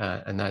here,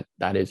 and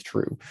that is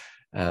true.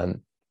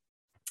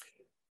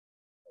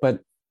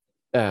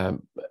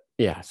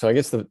 Yeah, so I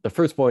guess the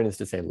first point is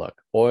to say, look,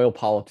 oil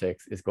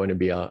politics is going to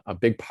be a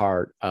big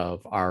part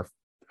of our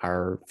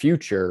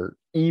future,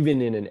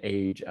 even in an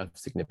age of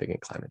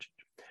significant climate change.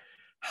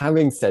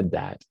 Having said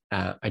that,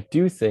 I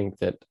do think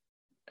that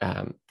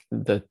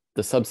the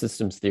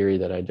subsystems theory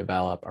that I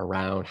develop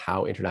around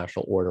how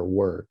international order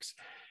works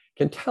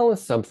can tell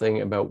us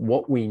something about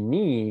what we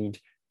need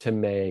to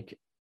make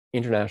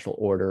international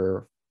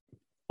order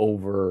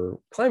over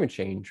climate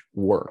change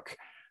work.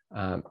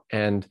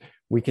 And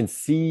we can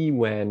see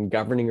when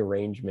governing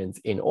arrangements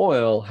in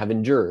oil have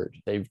endured.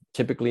 They've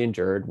typically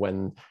endured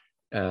when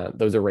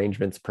those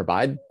arrangements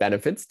provide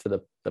benefits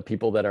to the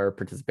people that are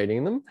participating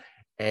in them,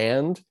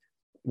 and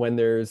when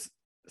there's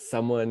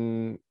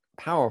someone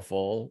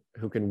powerful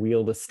who can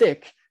wield a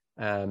stick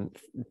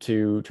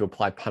to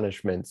apply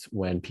punishments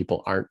when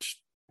people aren't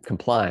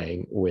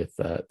complying with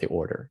the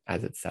order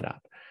as it's set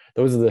up.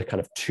 Those are the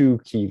kind of two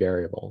key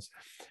variables.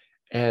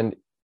 And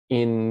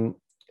in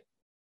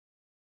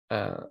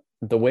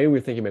the way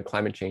we're thinking about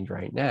climate change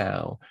right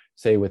now,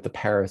 say with the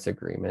Paris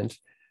Agreement,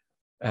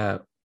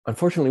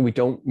 unfortunately, we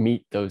don't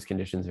meet those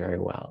conditions very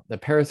well. The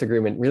Paris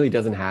Agreement really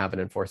doesn't have an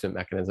enforcement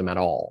mechanism at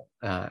all.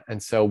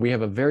 And so we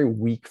have a very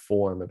weak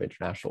form of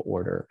international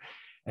order.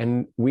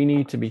 And we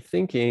need to be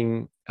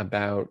thinking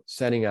about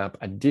setting up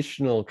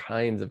additional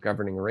kinds of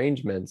governing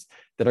arrangements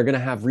that are going to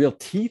have real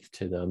teeth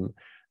to them,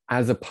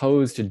 as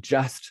opposed to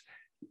just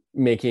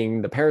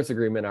making the Paris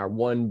Agreement our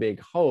one big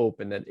hope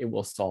and that it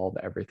will solve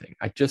everything.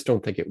 I just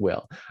don't think it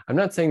will. I'm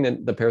not saying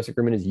that the Paris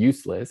Agreement is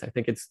useless. I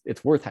think it's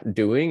worth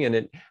doing,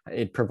 and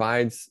it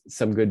provides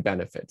some good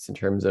benefits in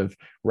terms of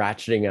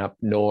ratcheting up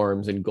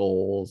norms and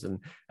goals and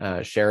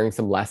sharing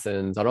some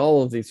lessons on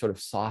all of these sort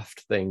of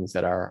soft things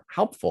that are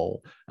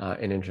helpful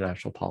in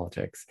international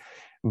politics.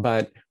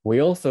 But we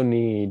also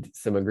need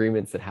some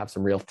agreements that have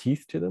some real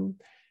teeth to them.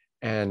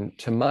 And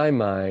to my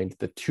mind,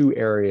 the two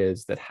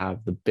areas that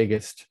have the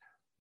biggest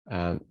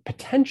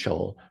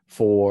potential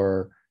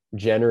for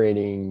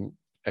generating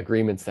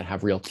agreements that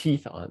have real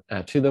teeth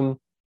to them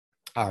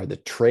are the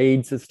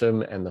trade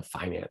system and the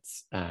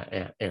finance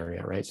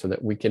area, right? So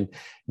that we can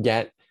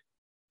get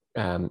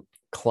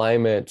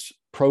pro-climate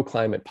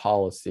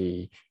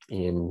policy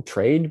in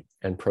trade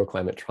and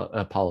pro-climate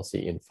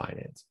policy in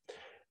finance.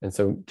 And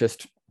so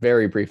just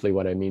very briefly,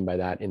 what I mean by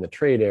that in the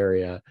trade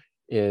area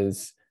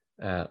is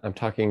I'm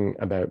talking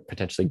about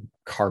potentially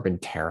carbon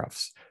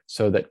tariffs,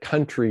 so that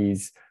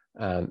countries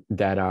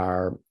that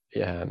are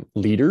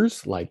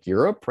leaders, like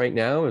Europe right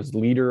now is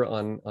leader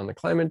on the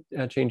climate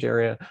change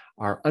area,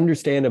 are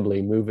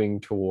understandably moving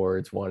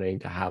towards wanting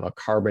to have a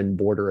carbon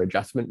border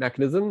adjustment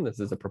mechanism. This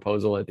is a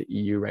proposal at the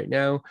EU right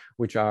now,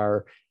 which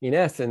are, in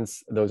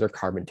essence, those are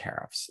carbon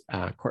tariffs.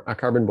 A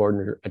carbon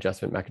border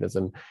adjustment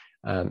mechanism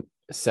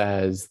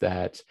says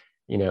that,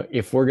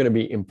 if we're going to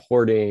be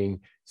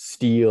importing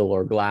steel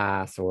or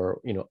glass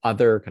or,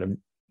 other kind of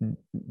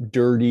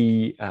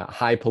dirty,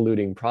 high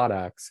polluting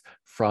products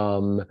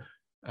from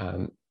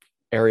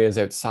areas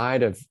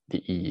outside of the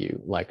EU,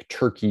 like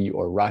Turkey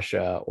or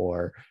Russia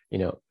or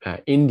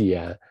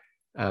India,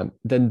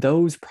 then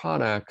those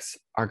products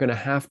are going to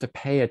have to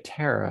pay a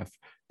tariff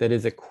that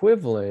is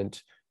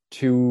equivalent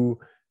to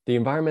the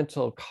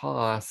environmental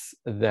costs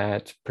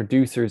that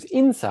producers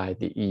inside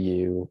the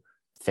EU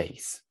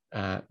face,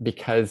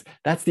 because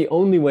that's the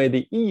only way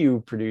the EU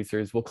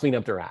producers will clean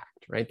up their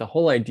act, right? The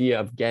whole idea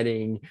of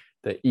getting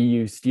the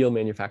EU steel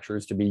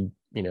manufacturers to be,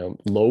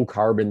 low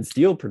carbon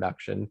steel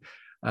production,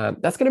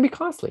 that's going to be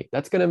costly.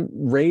 That's going to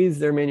raise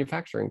their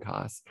manufacturing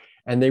costs.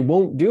 And they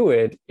won't do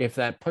it if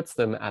that puts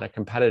them at a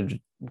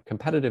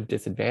competitive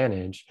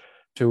disadvantage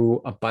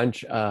to a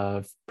bunch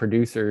of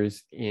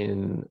producers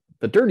in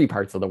the dirty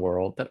parts of the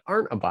world that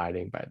aren't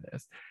abiding by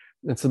this.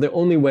 And so the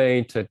only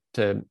way to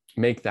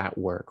make that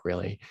work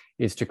really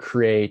is to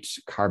create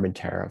carbon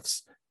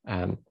tariffs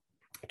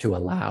to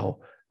allow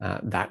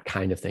that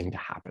kind of thing to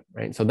happen,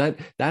 right? So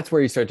that's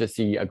where you start to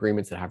see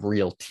agreements that have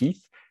real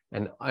teeth.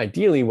 And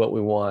ideally what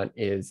we want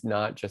is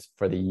not just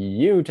for the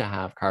EU to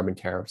have carbon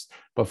tariffs,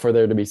 but for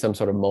there to be some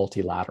sort of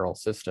multilateral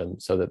system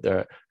so that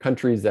the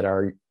countries that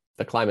are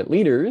the climate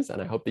leaders,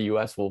 and I hope the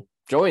US will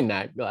join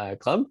that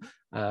club,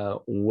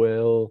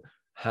 will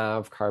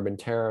have carbon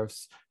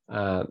tariffs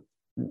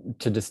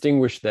to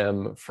distinguish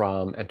them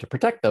from and to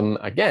protect them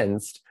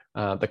against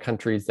the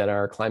countries that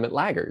are climate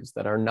laggards,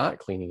 that are not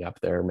cleaning up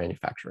their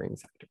manufacturing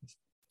sectors.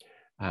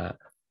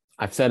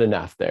 I've said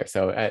enough there.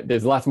 So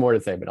there's lots more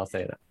to say, but I'll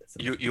say enough.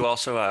 You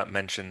also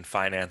mentioned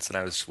finance, and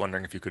I was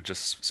wondering if you could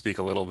just speak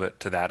a little bit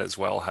to that as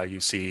well, how you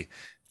see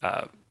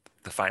the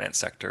finance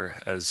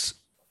sector as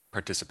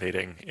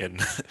participating in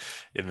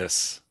in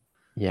this.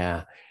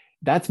 Yeah,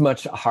 that's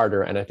much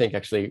harder, and I think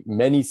actually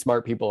many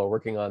smart people are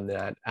working on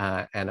that.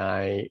 And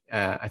I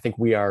think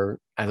we are,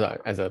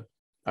 as a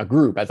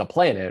group, as a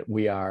planet,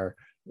 we are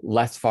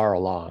less far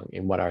along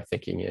in what our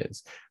thinking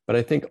is. But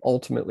I think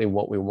ultimately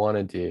what we want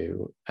to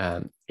do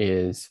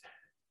is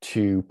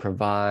to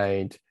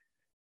provide,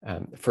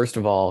 first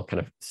of all, kind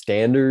of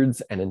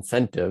standards and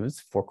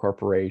incentives for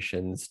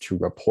corporations to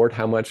report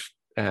how much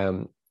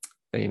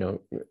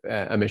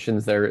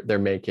emissions they're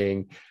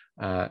making,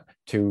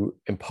 to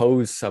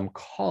impose some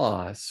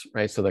costs,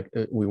 right? So that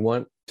we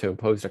want to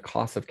impose a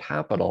cost of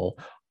capital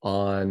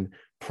on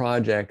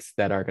projects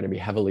that are going to be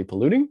heavily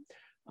polluting,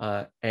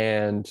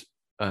 and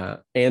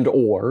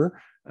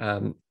or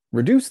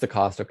reduce the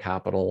cost of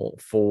capital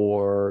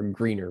for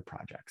greener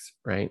projects,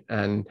 right?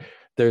 And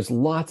there's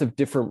lots of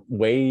different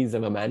ways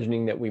of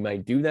imagining that we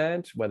might do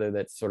that, whether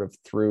that's sort of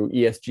through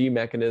ESG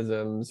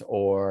mechanisms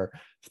or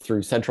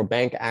through central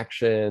bank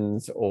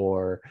actions,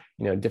 or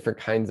different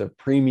kinds of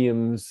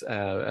premiums,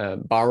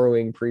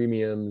 borrowing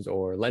premiums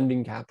or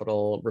lending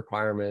capital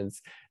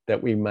requirements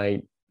that we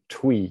might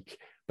tweak.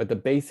 But the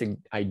basic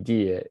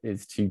idea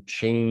is to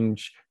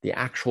change the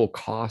actual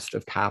cost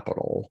of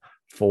capital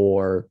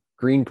for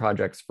green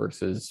projects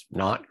versus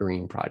not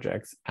green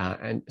projects,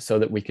 and so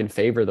that we can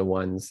favor the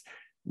ones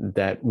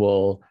that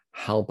will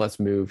help us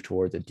move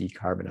towards a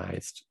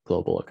decarbonized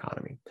global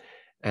economy.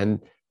 And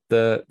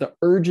the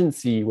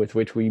urgency with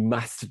which we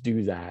must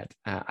do that,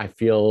 I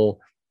feel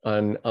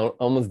on an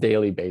almost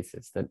daily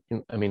basis, that,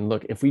 I mean,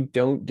 look, if we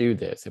don't do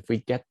this, if we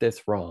get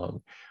this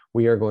wrong,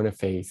 we are going to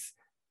face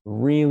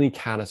really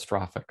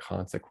catastrophic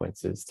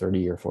consequences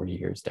 30 or 40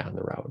 years down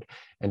the road.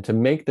 And to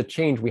make the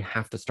change, we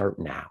have to start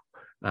now.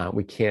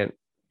 We can't,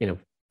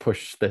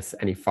 push this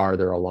any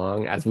farther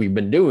along, as we've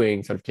been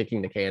doing, sort of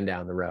kicking the can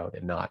down the road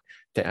and not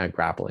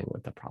grappling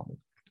with the problem.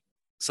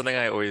 Something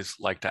I always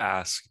like to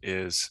ask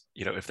is,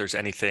 if there's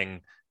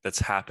anything that's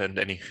happened,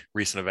 any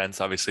recent events.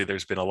 Obviously,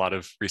 there's been a lot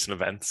of recent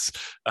events,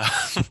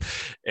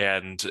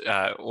 and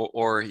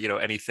or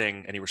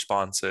anything, any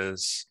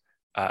responses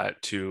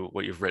to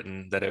what you've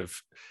written that have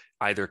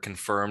either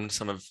confirmed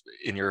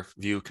in your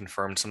view,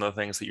 confirmed some of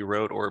the things that you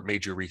wrote, or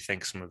made you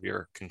rethink some of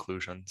your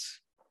conclusions.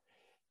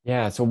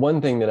 Yeah, so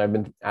one thing that I've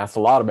been asked a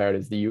lot about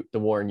is the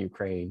war in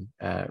Ukraine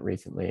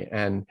recently.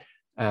 And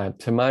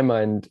to my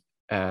mind,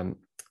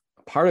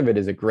 part of it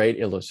is a great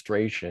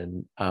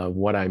illustration of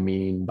what I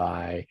mean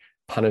by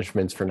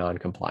punishments for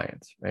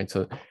noncompliance, right?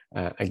 So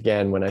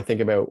again, when I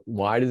think about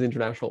why does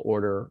international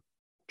order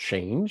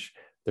change,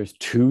 there's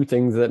two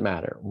things that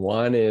matter.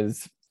 One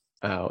is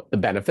the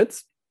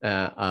benefits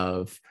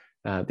of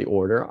the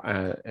order,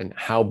 and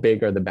how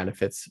big are the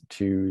benefits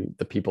to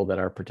the people that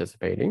are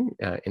participating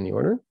in the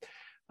order.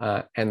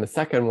 And the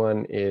second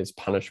one is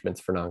punishments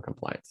for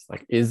noncompliance.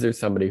 Like, is there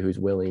somebody who's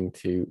willing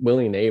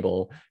and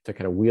able to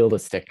kind of wield a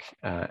stick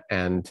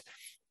and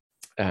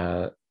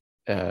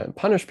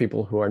punish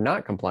people who are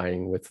not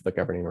complying with the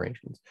governing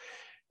arrangements?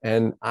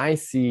 And I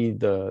see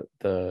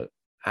the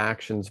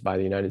actions by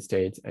the United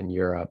States and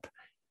Europe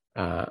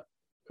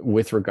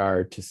with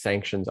regard to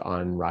sanctions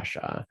on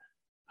Russia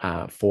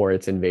for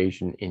its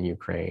invasion in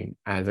Ukraine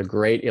as a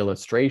great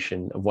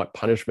illustration of what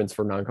punishments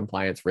for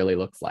noncompliance really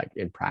looks like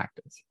in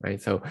practice,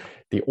 right? So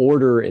the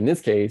order in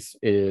this case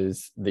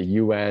is the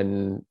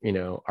UN,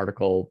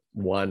 Article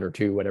 1 or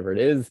 2, whatever it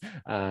is,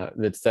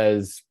 that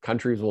says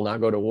countries will not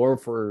go to war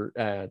for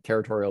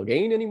territorial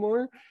gain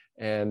anymore.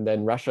 And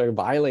then Russia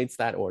violates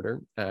that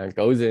order,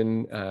 goes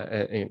into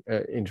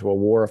a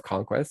war of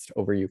conquest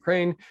over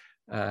Ukraine,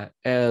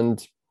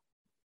 and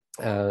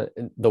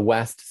the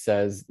West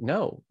says,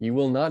 no, you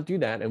will not do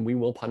that, and we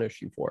will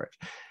punish you for it.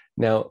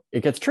 Now,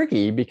 it gets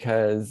tricky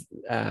because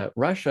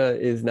Russia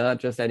is not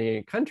just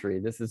any country.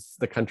 This is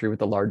the country with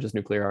the largest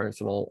nuclear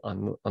arsenal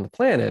on the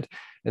planet.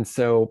 And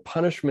so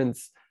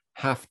punishments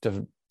have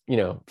to,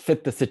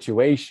 fit the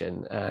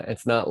situation.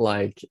 It's not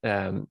like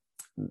the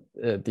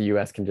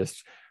US can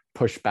just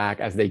push back,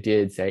 as they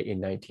did, say,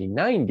 in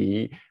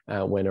 1990,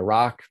 when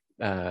Iraq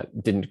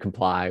didn't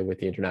comply with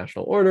the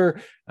international order.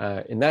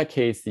 In that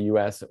case, the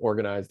US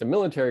organized a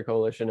military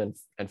coalition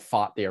and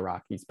fought the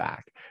Iraqis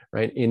back,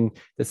 right? In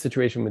the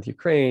situation with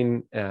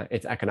Ukraine,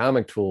 it's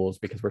economic tools,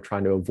 because we're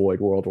trying to avoid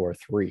World War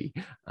III.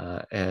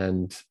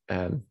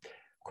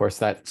 Of course,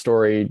 that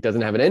story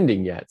doesn't have an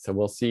ending yet, so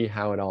we'll see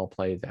how it all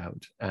plays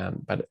out.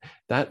 But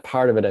that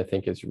part of it, I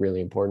think, is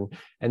really important.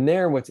 And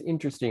there, what's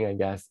interesting, I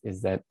guess,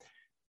 is that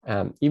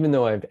even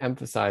though I've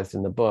emphasized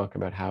in the book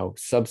about how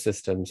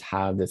subsystems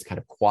have this kind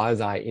of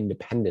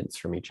quasi-independence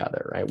from each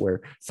other, right,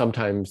 where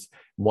sometimes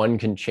one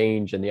can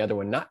change and the other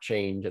one not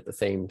change at the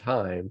same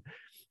time,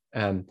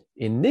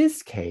 in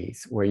this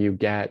case, where you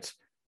get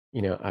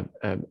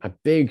a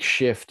big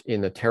shift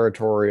in the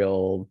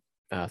territorial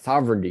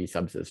sovereignty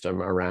subsystem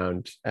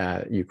around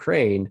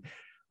Ukraine,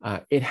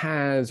 it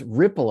has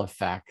ripple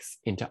effects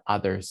into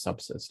other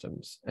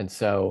subsystems. And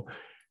so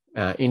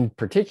in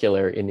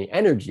particular, in the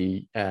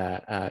energy,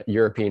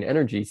 European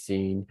energy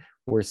scene,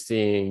 we're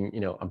seeing,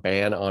 a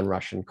ban on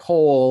Russian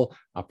coal,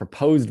 a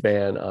proposed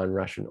ban on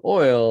Russian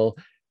oil,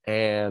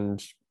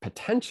 and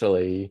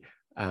potentially,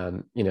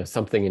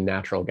 something in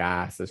natural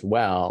gas as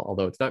well,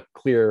 although it's not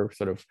clear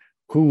sort of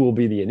who will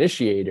be the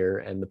initiator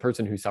and the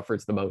person who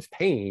suffers the most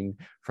pain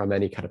from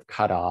any kind of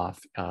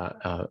cutoff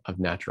of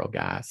natural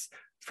gas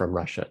from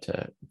Russia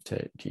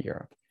to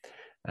Europe.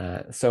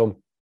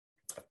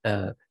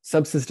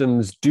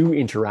 Subsystems do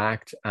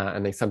interact,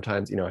 and they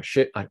sometimes, a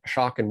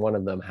shock in one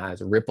of them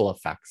has ripple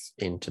effects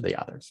into the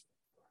others.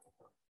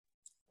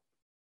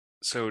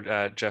 So,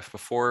 Jeff,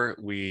 before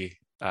we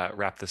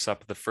wrap this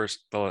up,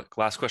 the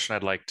last question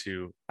I'd like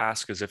to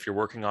ask is if you're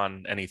working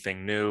on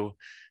anything new,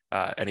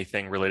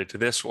 anything related to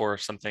this, or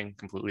something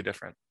completely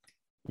different.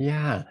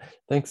 Yeah,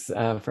 thanks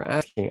for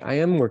asking. I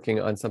am working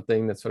on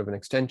something that's sort of an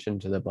extension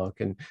to the book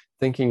and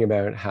thinking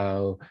about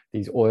how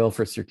these oil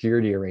for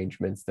security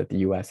arrangements that the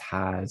US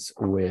has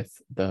with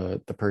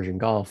the Persian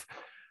Gulf,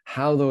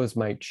 how those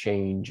might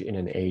change in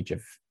an age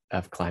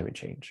of climate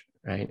change,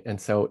 right?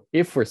 And so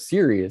if we're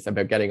serious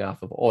about getting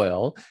off of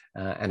oil,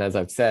 and as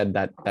I've said,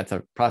 that's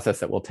a process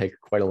that will take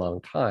quite a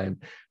long time,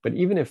 but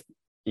even if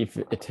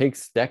it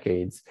takes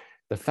decades,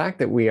 the fact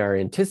that we are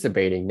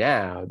anticipating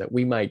now that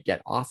we might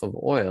get off of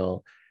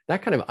oil,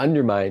 that kind of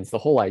undermines the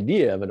whole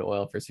idea of an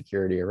oil for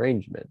security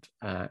arrangement.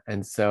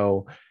 And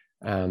so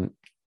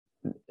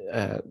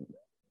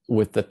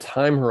with the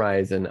time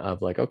horizon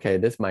of like, okay,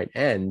 this might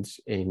end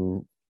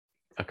in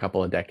a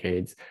couple of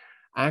decades,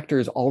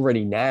 actors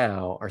already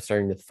now are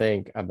starting to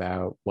think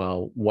about,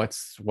 well, what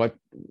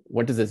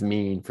does this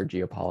mean for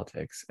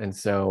geopolitics? And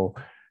so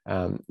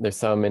there's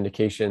some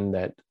indication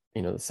that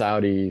the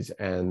Saudis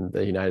and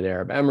the United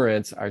Arab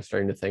Emirates are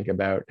starting to think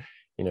about,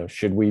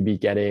 should we be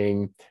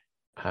getting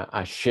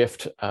a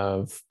shift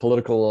of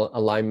political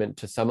alignment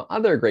to some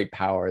other great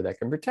power that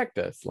can protect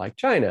us, like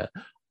China,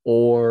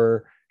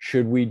 or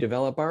should we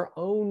develop our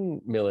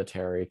own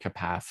military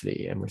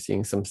capacity? And we're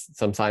seeing some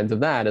signs of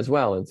that as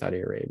well in Saudi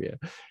Arabia.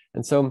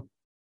 And so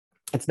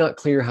it's not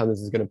clear how this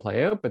is going to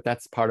play out, but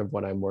that's part of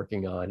what I'm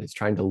working on, is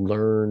trying to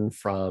learn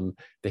from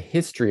the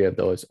history of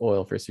those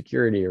oil for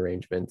security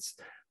arrangements.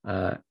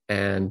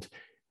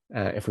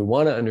 If we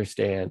want to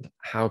understand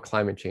how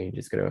climate change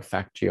is going to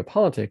affect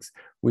geopolitics,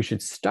 we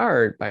should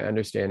start by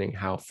understanding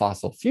how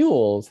fossil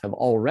fuels have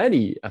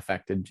already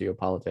affected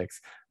geopolitics,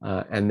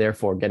 and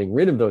therefore getting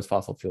rid of those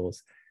fossil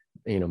fuels,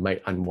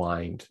 might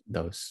unwind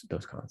those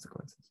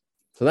consequences.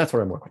 So that's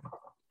what I'm working on.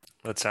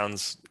 That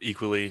sounds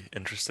equally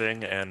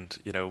interesting, and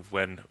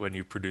when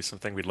you produce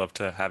something, we'd love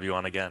to have you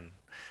on again.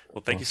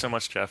 Well, thank you so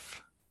much,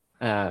 Jeff.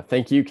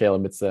 Thank you,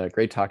 Caleb. It's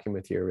great talking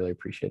with you. I really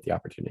appreciate the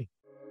opportunity.